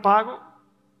tarde en un pago.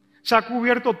 Se ha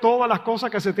cubierto todas las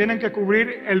cosas que se tienen que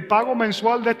cubrir. El pago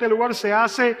mensual de este lugar se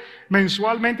hace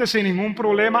mensualmente sin ningún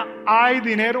problema. Hay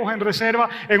dinero en reserva.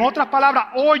 En otras palabras,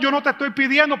 hoy yo no te estoy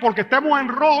pidiendo porque estemos en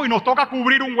rojo y nos toca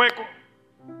cubrir un hueco.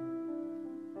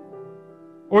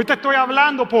 Hoy te estoy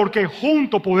hablando porque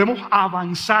juntos podemos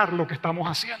avanzar lo que estamos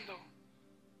haciendo.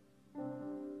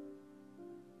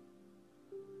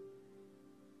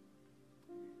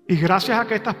 Y gracias a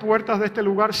que estas puertas de este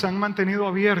lugar se han mantenido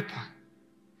abiertas,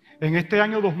 en este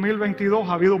año 2022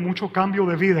 ha habido mucho cambio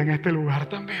de vida en este lugar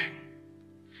también.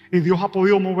 Y Dios ha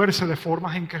podido moverse de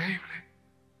formas increíbles.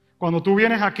 Cuando tú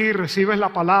vienes aquí y recibes la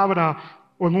palabra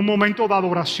o en un momento de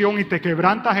adoración y te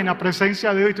quebrantas en la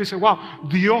presencia de Dios y tú dices, wow,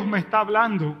 Dios me está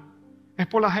hablando. Es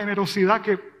por la generosidad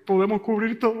que podemos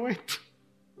cubrir todo esto.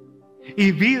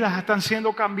 Y vidas están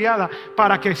siendo cambiadas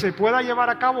para que se pueda llevar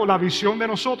a cabo la visión de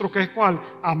nosotros, que es ¿cuál?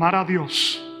 Amar a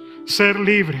Dios, ser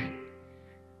libre,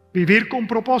 vivir con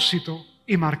propósito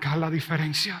y marcar la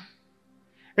diferencia.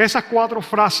 Esas 4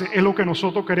 frases es lo que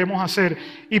nosotros queremos hacer.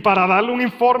 Y para darle un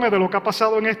informe de lo que ha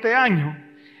pasado en este año,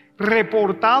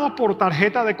 reportados por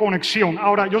tarjeta de conexión.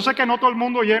 Ahora, yo sé que no todo el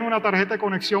mundo llena una tarjeta de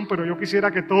conexión, pero yo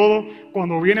quisiera que todos,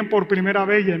 cuando vienen por primera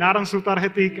vez, llenaran su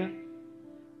tarjetica.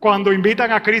 Cuando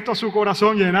invitan a Cristo a su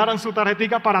corazón, llenaran su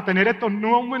tarjetica para tener estos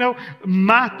números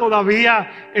más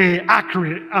todavía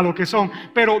accurate a lo que son.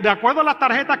 Pero de acuerdo a las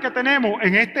tarjetas que tenemos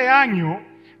en este año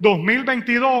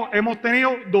 2022, hemos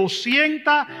tenido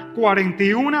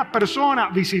 241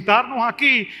 personas visitarnos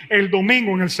aquí el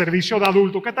domingo en el servicio de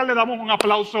adultos. ¿Qué tal le damos un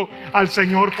aplauso al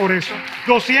Señor por eso?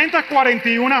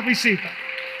 241 visitas.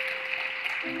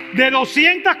 De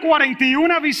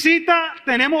 241 visitas,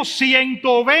 tenemos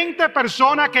 120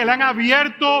 personas que le han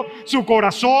abierto su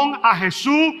corazón a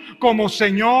Jesús como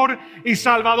Señor y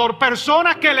Salvador.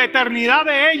 Personas que la eternidad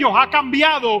de ellos ha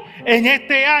cambiado en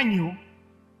este año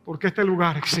porque este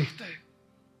lugar existe.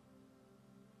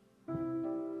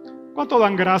 ¿Cuánto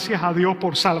dan gracias a Dios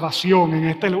por salvación en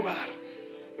este lugar?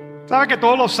 ¿Sabe que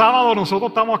todos los sábados nosotros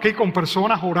estamos aquí con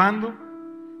personas orando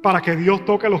para que Dios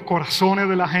toque los corazones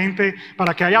de la gente,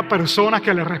 para que haya personas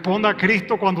que le respondan a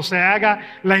Cristo cuando se haga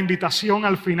la invitación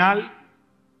al final?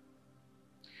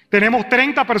 Tenemos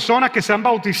 30 personas que se han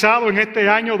bautizado en este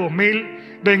año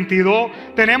 2022.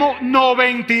 Tenemos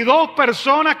 92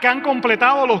 personas que han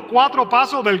completado los 4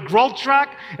 pasos del Growth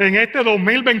Track en este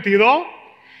 2022.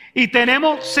 Y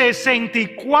tenemos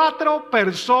 64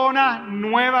 personas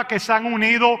nuevas que se han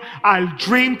unido al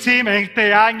Dream Team en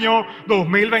este año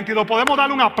 2022. Podemos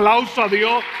darle un aplauso a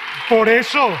Dios por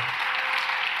eso.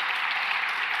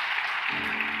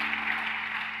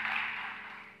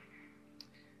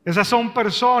 Esas son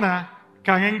personas que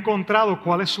han encontrado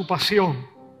cuál es su pasión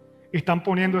y están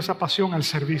poniendo esa pasión al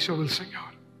servicio del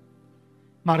Señor,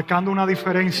 marcando una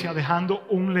diferencia, dejando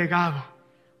un legado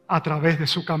a través de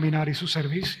su caminar y su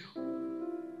servicio.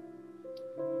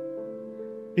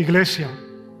 Iglesia,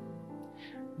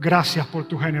 gracias por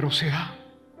tu generosidad.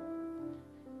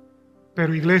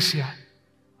 Pero iglesia,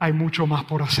 hay mucho más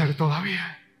por hacer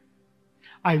todavía.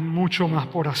 Hay mucho más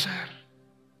por hacer.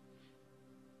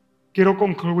 Quiero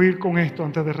concluir con esto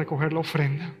antes de recoger la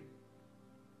ofrenda.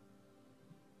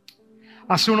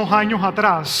 Hace unos años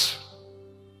atrás,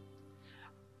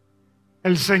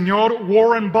 el señor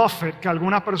Warren Buffett, que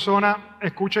algunas personas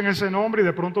escuchen ese nombre y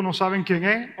de pronto no saben quién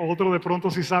es, otros de pronto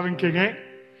sí saben quién es.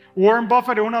 Warren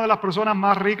Buffett es una de las personas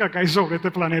más ricas que hay sobre este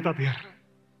planeta Tierra.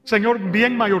 Señor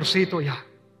bien mayorcito ya.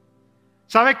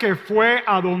 ¿Sabe que fue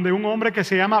a donde un hombre que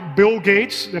se llama Bill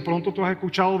Gates? De pronto tú has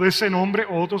escuchado de ese nombre,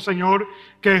 o otro señor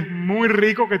que es muy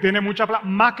rico, que tiene mucha plata,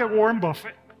 más que Warren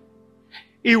Buffett.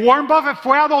 Y Warren Buffett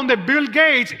fue a donde Bill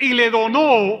Gates y le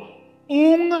donó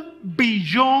 $1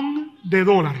 billón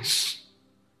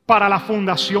para la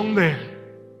fundación de él.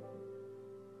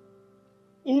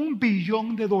 $1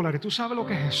 billón. ¿Tú sabes lo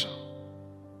que es eso?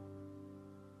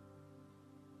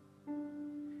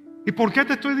 ¿Y por qué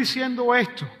te estoy diciendo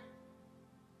esto?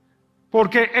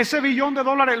 Porque ese $1 billón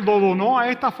lo donó a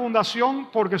esta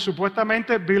fundación porque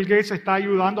supuestamente Bill Gates está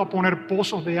ayudando a poner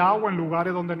pozos de agua en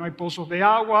lugares donde no hay pozos de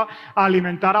agua, a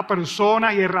alimentar a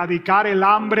personas y erradicar el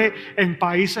hambre en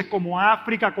países como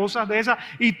África, cosas de esas.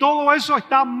 Y todo eso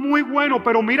está muy bueno,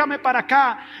 pero mírame para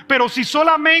acá. Pero si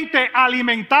solamente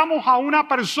alimentamos a una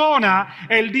persona,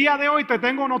 el día de hoy te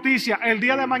tengo noticia, el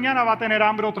día de mañana va a tener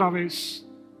hambre otra vez.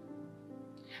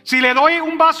 Si le doy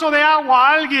un vaso de agua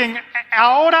a alguien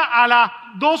ahora a las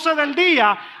 12 del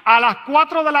día, a las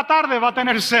 4 de la tarde va a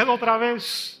tener sed otra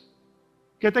vez.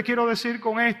 ¿Qué te quiero decir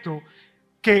con esto?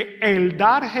 Que el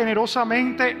dar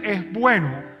generosamente es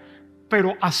bueno,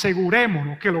 pero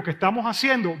asegurémonos que lo que estamos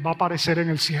haciendo va a aparecer en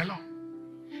el cielo.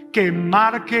 Que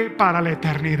marque para la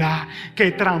eternidad,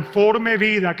 que transforme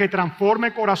vida, que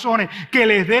transforme corazones, que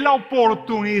les dé la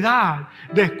oportunidad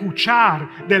de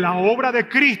escuchar de la obra de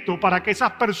Cristo para que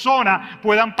esas personas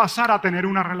puedan pasar a tener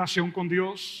una relación con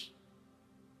Dios.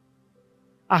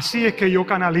 Así es que yo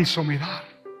canalizo mi dar.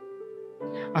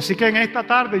 Así que en esta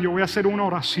tarde yo voy a hacer una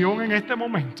oración en este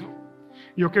momento.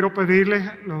 Yo quiero pedirles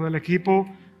a los del equipo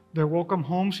de Welcome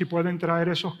Home si pueden traer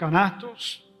esos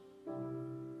canastos.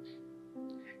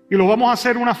 Y lo vamos a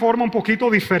hacer de una forma un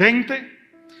poquito diferente.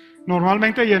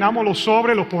 Normalmente llenamos los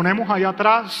sobres, los ponemos allá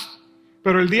atrás.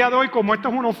 Pero el día de hoy, como esta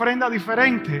es una ofrenda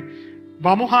diferente,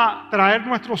 vamos a traer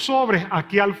nuestros sobres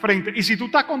aquí al frente. Y si tú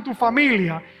estás con tu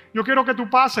familia, yo quiero que tú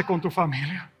pases con tu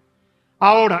familia.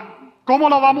 Ahora, ¿cómo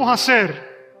lo vamos a hacer?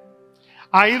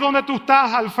 Ahí donde tú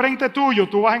estás, al frente tuyo,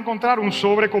 tú vas a encontrar un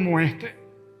sobre como este.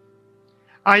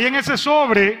 Ahí en ese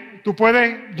sobre, tú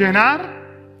puedes llenar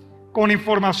con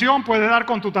información, puedes dar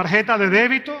con tu tarjeta de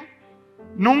débito.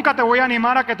 Nunca te voy a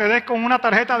animar a que te des con una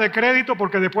tarjeta de crédito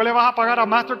porque después le vas a pagar a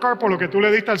Mastercard por lo que tú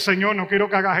le diste al Señor. No quiero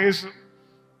que hagas eso.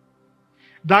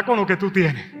 Da con lo que tú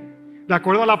tienes, de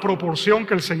acuerdo a la proporción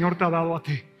que el Señor te ha dado a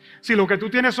ti. Si lo que tú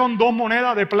tienes son 2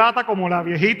 monedas de plata como la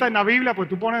viejita en la Biblia, pues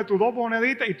tú pones tus 2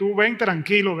 moneditas y tú ven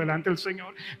tranquilo delante del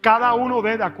Señor. Cada uno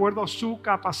de acuerdo a su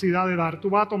capacidad de dar. Tú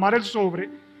vas a tomar el sobre,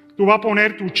 tú vas a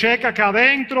poner tu cheque acá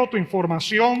adentro, tu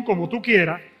información, como tú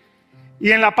quieras.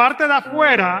 Y en la parte de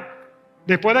afuera,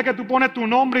 después de que tú pones tu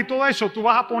nombre y todo eso, tú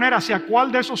vas a poner hacia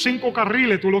cuál de esos 5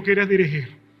 carriles tú lo quieres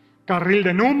dirigir. Carril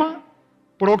de Numa,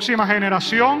 próxima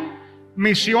generación,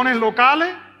 misiones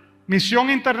locales, misión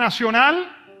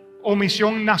internacional o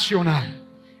misión nacional.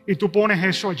 Y tú pones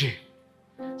eso allí.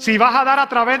 Si vas a dar a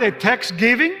través de text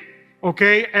giving, ok,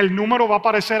 el número va a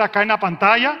aparecer acá en la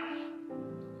pantalla,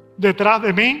 detrás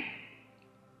de mí.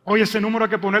 Oye, ese número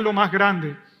hay que ponerlo más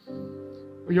grande.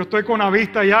 Yo estoy con la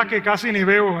vista ya que casi ni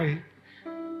veo ahí.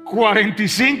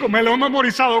 45, me lo he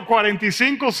memorizado,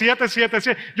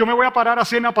 45777. Yo me voy a parar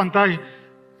así en la pantalla,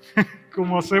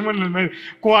 como hacemos en el medio.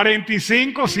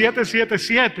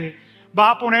 45777.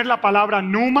 Vas a poner la palabra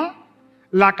Numa,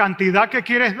 la cantidad que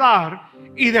quieres dar,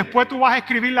 y después tú vas a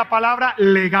escribir la palabra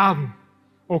legado,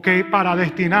 ok, para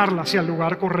destinarla hacia el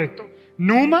lugar correcto.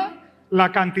 Numa,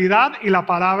 la cantidad y la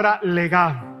palabra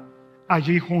legado,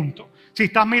 allí junto. Si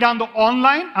estás mirando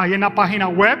online, ahí en la página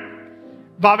web,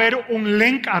 va a haber un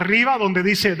link arriba donde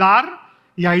dice dar,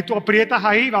 y ahí tú aprietas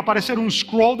ahí, va a aparecer un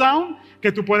scroll down,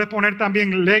 que tú puedes poner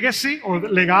también legacy o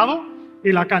legado,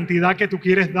 y la cantidad que tú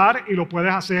quieres dar, y lo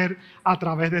puedes hacer a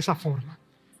través de esa forma.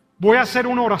 Voy a hacer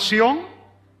una oración,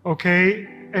 ok,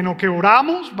 en lo que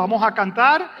oramos, vamos a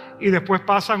cantar, y después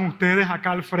pasan ustedes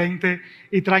acá al frente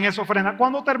y traen esa ofrenda.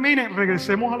 Cuando termine,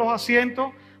 regresemos a los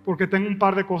asientos, porque tengo un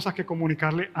par de cosas que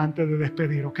comunicarle antes de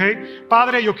despedir, ok.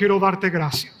 Padre, yo quiero darte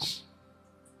gracias,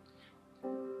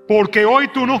 porque hoy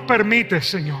tú nos permites,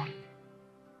 Señor,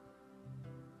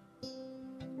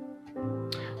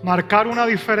 marcar una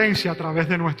diferencia a través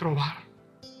de nuestro dar.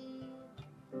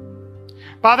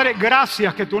 Padre,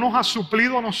 gracias que tú nos has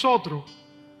suplido a nosotros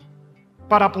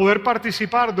para poder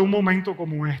participar de un momento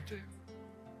como este.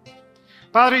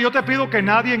 Padre, yo te pido que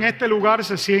nadie en este lugar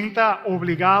se sienta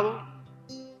obligado,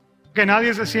 que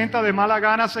nadie se sienta de mala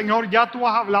gana, Señor. Ya tú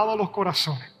has hablado a los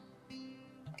corazones.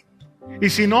 Y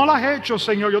si no lo has hecho,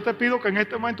 Señor, yo te pido que en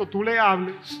este momento tú le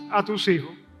hables a tus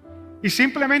hijos y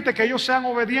simplemente que ellos sean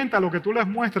obedientes a lo que tú les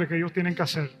muestres que ellos tienen que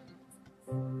hacer.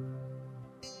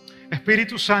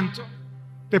 Espíritu Santo,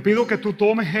 te pido que tú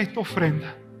tomes esta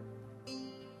ofrenda.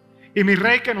 Y mi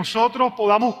Rey, que nosotros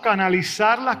podamos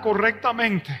canalizarla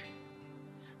correctamente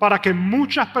para que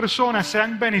muchas personas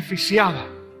sean beneficiadas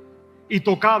y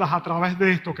tocadas a través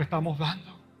de esto que estamos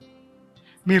dando.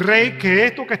 Mi Rey, que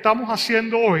esto que estamos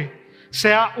haciendo hoy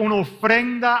sea una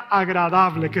ofrenda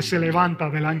agradable que se levanta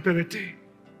delante de ti.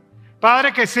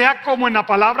 Padre, que sea como en la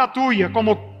palabra tuya,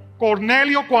 como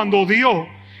Cornelio cuando dio.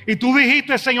 Y tú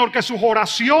dijiste, Señor, que sus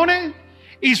oraciones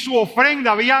y su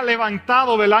ofrenda había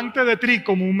levantado delante de ti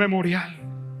como un memorial.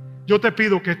 Yo te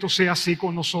pido que esto sea así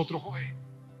con nosotros hoy.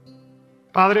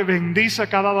 Padre, bendice a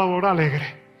cada dador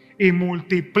alegre y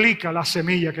multiplica la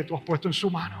semilla que tú has puesto en su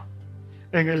mano.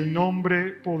 En el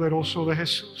nombre poderoso de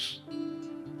Jesús.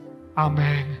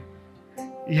 Amén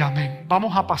y amén.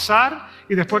 Vamos a pasar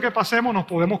y después que pasemos nos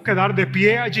podemos quedar de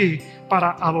pie allí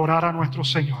para adorar a nuestro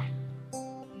Señor.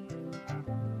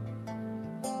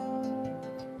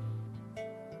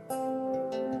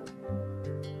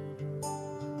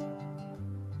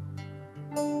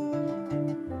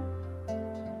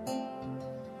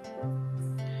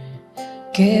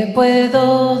 ¿Qué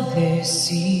puedo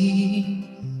decir?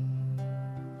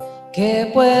 ¿Qué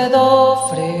puedo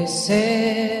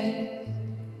ofrecer?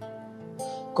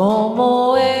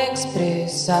 ¿Cómo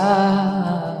expresar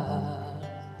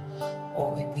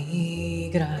hoy mi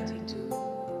gratitud?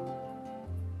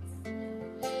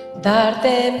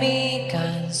 Darte mi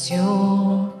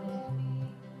canción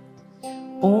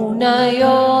una y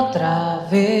otra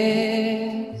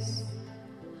vez,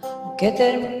 aunque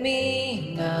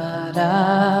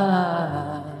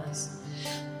terminarás,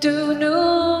 tú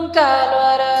nunca lo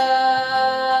harás.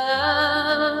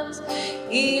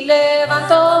 Y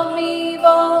levanto mi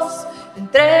voz,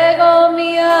 entrego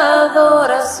mi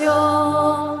adoración.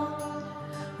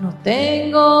 No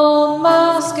tengo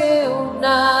más que un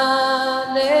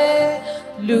aleluya,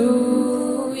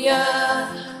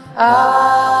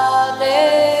 aleluya.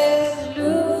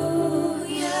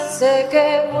 Sé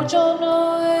que mucho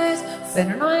no es,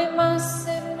 pero no hay más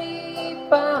en mí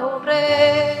para un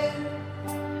rey.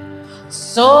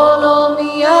 Solo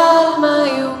mi alma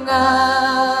y un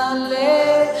aleluya,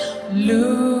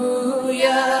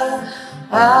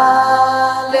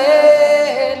 aleluya.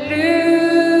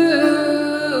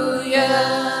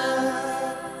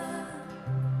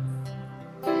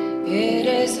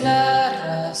 Eres la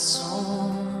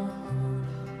razón,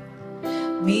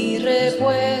 mi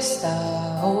respuesta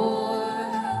hoy,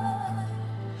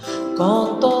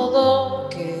 con todo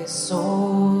que soy.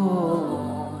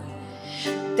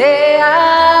 Te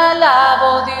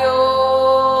alabo, Dios,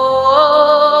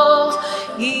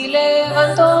 y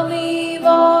levanto mi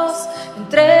voz,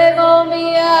 entrego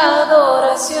mi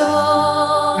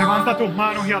adoración. Levanta tus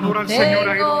manos y adora al Señor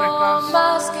ahí donde estás.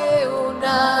 Más que un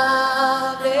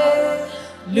aleluya,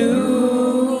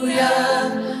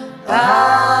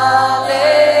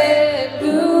 aleluya.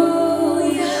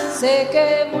 Sé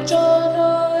que mucho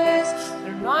no es,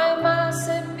 pero no hay más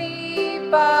en mí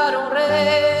para un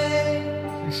rey.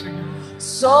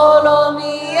 Solo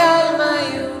mi alma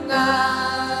y un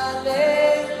aleluya,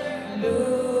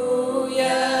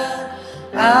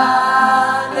 aleluya.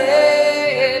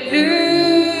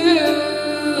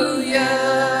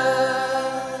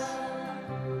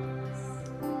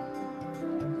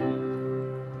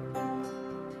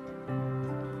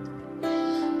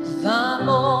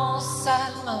 Vamos,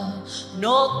 alma,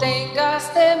 no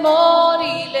tengas temor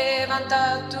y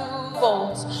levanta tu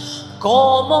voz.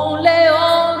 Como un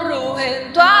león ruge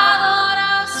en tu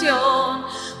adoración,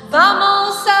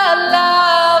 vamos a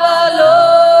alabarlo.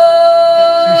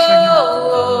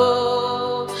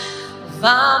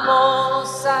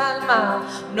 Vamos, alma,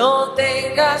 no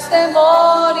tengas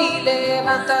temor y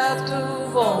levanta tu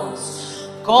voz.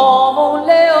 Como un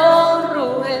león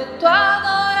ruge en tu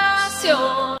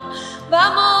adoración,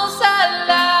 vamos a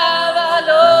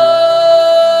alabarlo.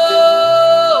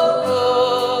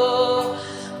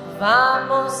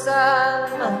 Vamos,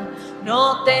 alma,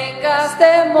 no tengas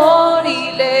temor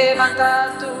y levanta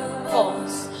tu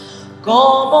voz.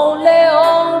 Como un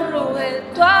león ruge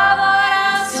en tu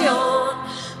adoración,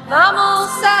 vamos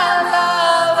a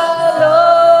alabarlo.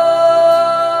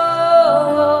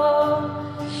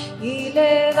 Y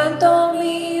levanto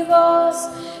mi voz,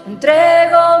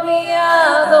 entrego mi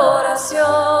adoración.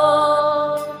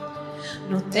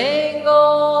 No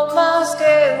tengo más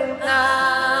que un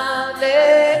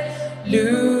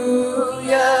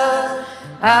aleluya,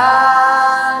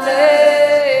 aleluya.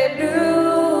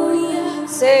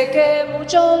 Sé que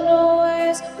mucho no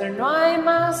es, pero no hay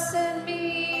más en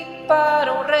mí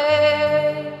para un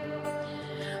rey.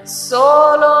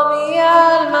 Solo mi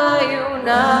alma y un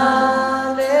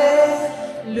aleluya,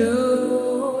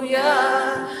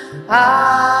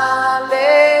 aleluya.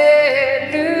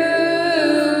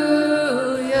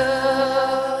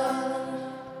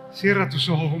 Cierra tus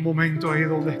ojos un momento ahí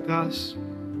donde estás.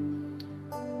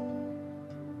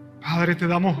 Padre, te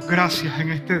damos gracias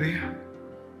en este día,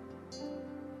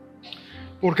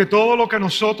 porque todo lo que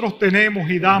nosotros tenemos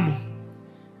y damos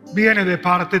viene de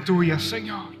parte tuya,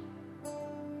 Señor.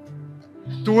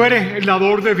 Tú eres el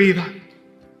dador de vida.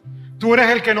 Tú eres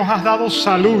el que nos has dado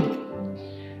salud.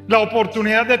 la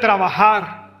oportunidad de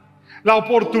trabajar, la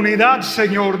oportunidad,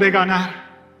 Señor, de ganar.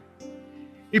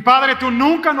 Y Padre, tú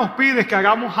nunca nos pides que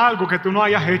hagamos algo que tú no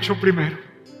hayas hecho primero.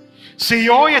 Si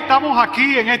hoy estamos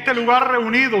aquí en este lugar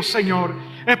reunidos, Señor,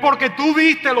 es porque tú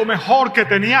diste lo mejor que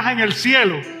tenías en el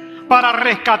cielo para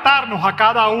rescatarnos a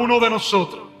cada uno de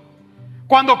nosotros.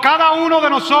 Cuando cada uno de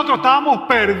nosotros estábamos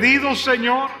perdidos,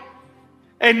 Señor,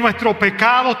 en nuestro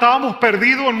pecado, estábamos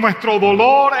perdidos en nuestro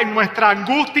dolor, en nuestra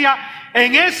angustia,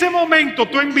 en ese momento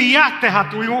tú enviaste a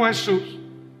tu Hijo Jesús.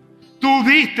 Tú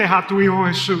diste a tu Hijo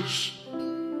Jesús.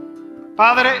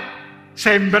 Padre,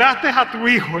 sembraste a tu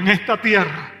Hijo en esta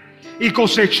tierra y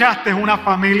cosechaste una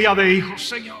familia de hijos,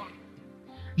 Señor.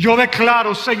 Yo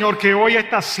declaro, Señor, que hoy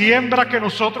esta siembra que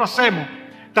nosotros hacemos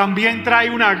también trae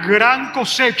una gran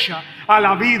cosecha a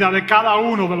la vida de cada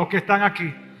uno de los que están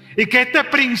aquí. Y que este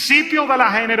principio de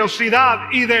la generosidad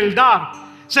y del dar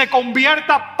se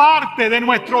convierta parte de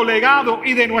nuestro legado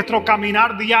y de nuestro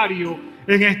caminar diario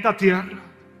en esta tierra.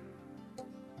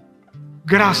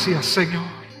 Gracias,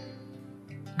 Señor.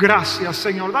 Gracias,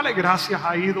 Señor. Dale gracias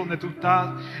ahí donde tú estás,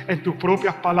 en tus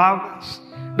propias palabras.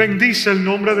 Bendice el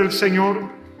nombre del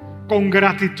Señor con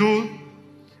gratitud,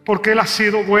 porque Él ha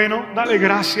sido bueno. Dale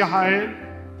gracias a Él.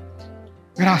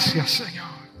 Gracias, Señor.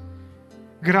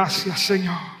 Gracias,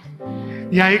 Señor.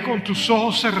 Y ahí con tus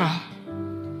ojos cerrados,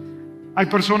 hay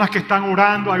personas que están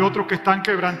orando, hay otros que están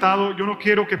quebrantados. Yo no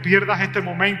quiero que pierdas este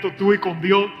momento tú y con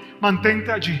Dios.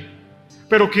 Mantente allí.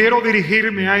 Pero quiero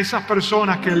dirigirme a esas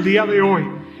personas que el día de hoy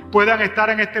puedan estar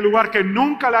en este lugar, que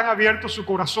nunca le han abierto su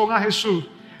corazón a Jesús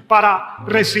para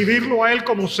recibirlo a Él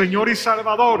como Señor y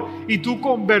Salvador, y tú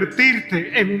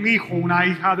convertirte en un hijo, una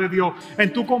hija de Dios,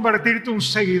 en tú convertirte en un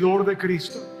seguidor de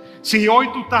Cristo. Si hoy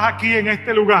tú estás aquí en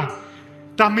este lugar,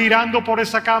 estás mirando por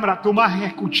esa cámara, tú me has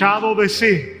escuchado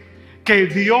decir que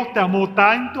Dios te amó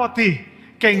tanto a ti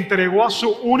que entregó a su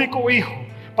único Hijo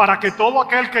para que todo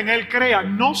aquel que en Él crea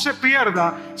no se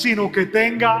pierda, sino que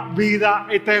tenga vida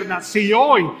eterna. Si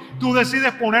hoy tú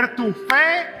decides poner tu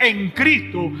fe en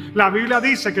Cristo, la Biblia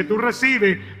dice que tú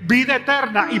recibes vida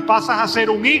eterna y pasas a ser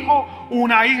un hijo,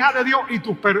 una hija de Dios, y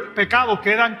tus pecados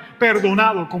quedan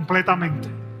perdonados completamente.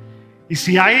 Y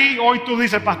si ahí hoy tú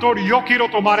dices, pastor, yo quiero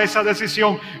tomar esa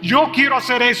decisión, yo quiero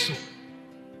hacer eso,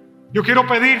 yo quiero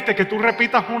pedirte que tú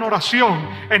repitas una oración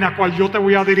en la cual yo te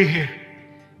voy a dirigir.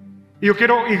 Y yo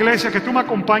quiero, iglesia, que tú me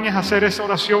acompañes a hacer esa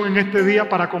oración en este día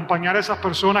para acompañar a esas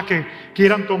personas que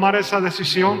quieran tomar esa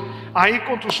decisión. Ahí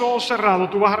con tus ojos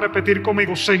cerrados tú vas a repetir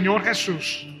conmigo: Señor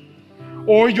Jesús,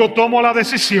 hoy yo tomo la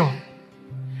decisión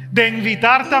de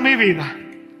invitarte a mi vida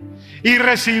y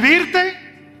recibirte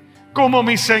como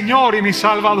mi Señor y mi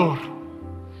Salvador.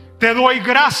 Te doy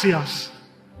gracias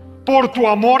por tu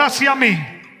amor hacia mí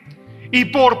y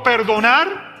por perdonar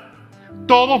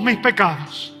todos mis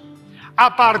pecados.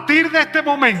 A partir de este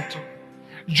momento,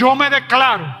 yo me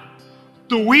declaro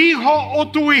tu hijo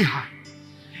o tu hija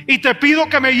y te pido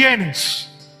que me llenes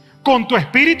con tu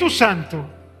Espíritu Santo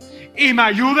y me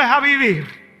ayudes a vivir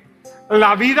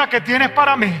la vida que tienes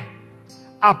para mí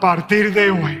a partir de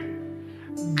hoy.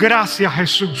 Gracias,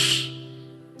 Jesús.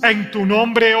 En tu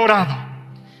nombre he orado.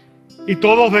 Y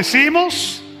todos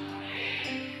decimos,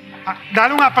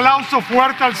 dale un aplauso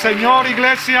fuerte al Señor,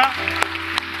 iglesia.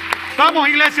 Vamos,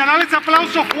 iglesia, dale ese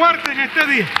aplauso fuerte en este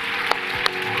día.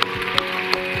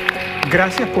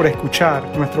 Gracias por escuchar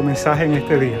nuestro mensaje en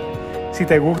este día. Si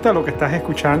te gusta lo que estás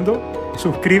escuchando,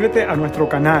 suscríbete a nuestro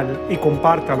canal y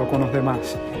compártalo con los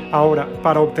demás. Ahora,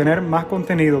 para obtener más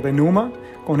contenido de Numa,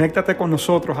 conéctate con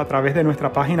nosotros a través de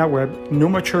nuestra página web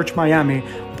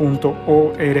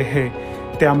numachurchmiami.org.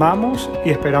 Te amamos y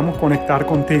esperamos conectar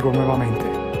contigo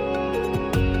nuevamente.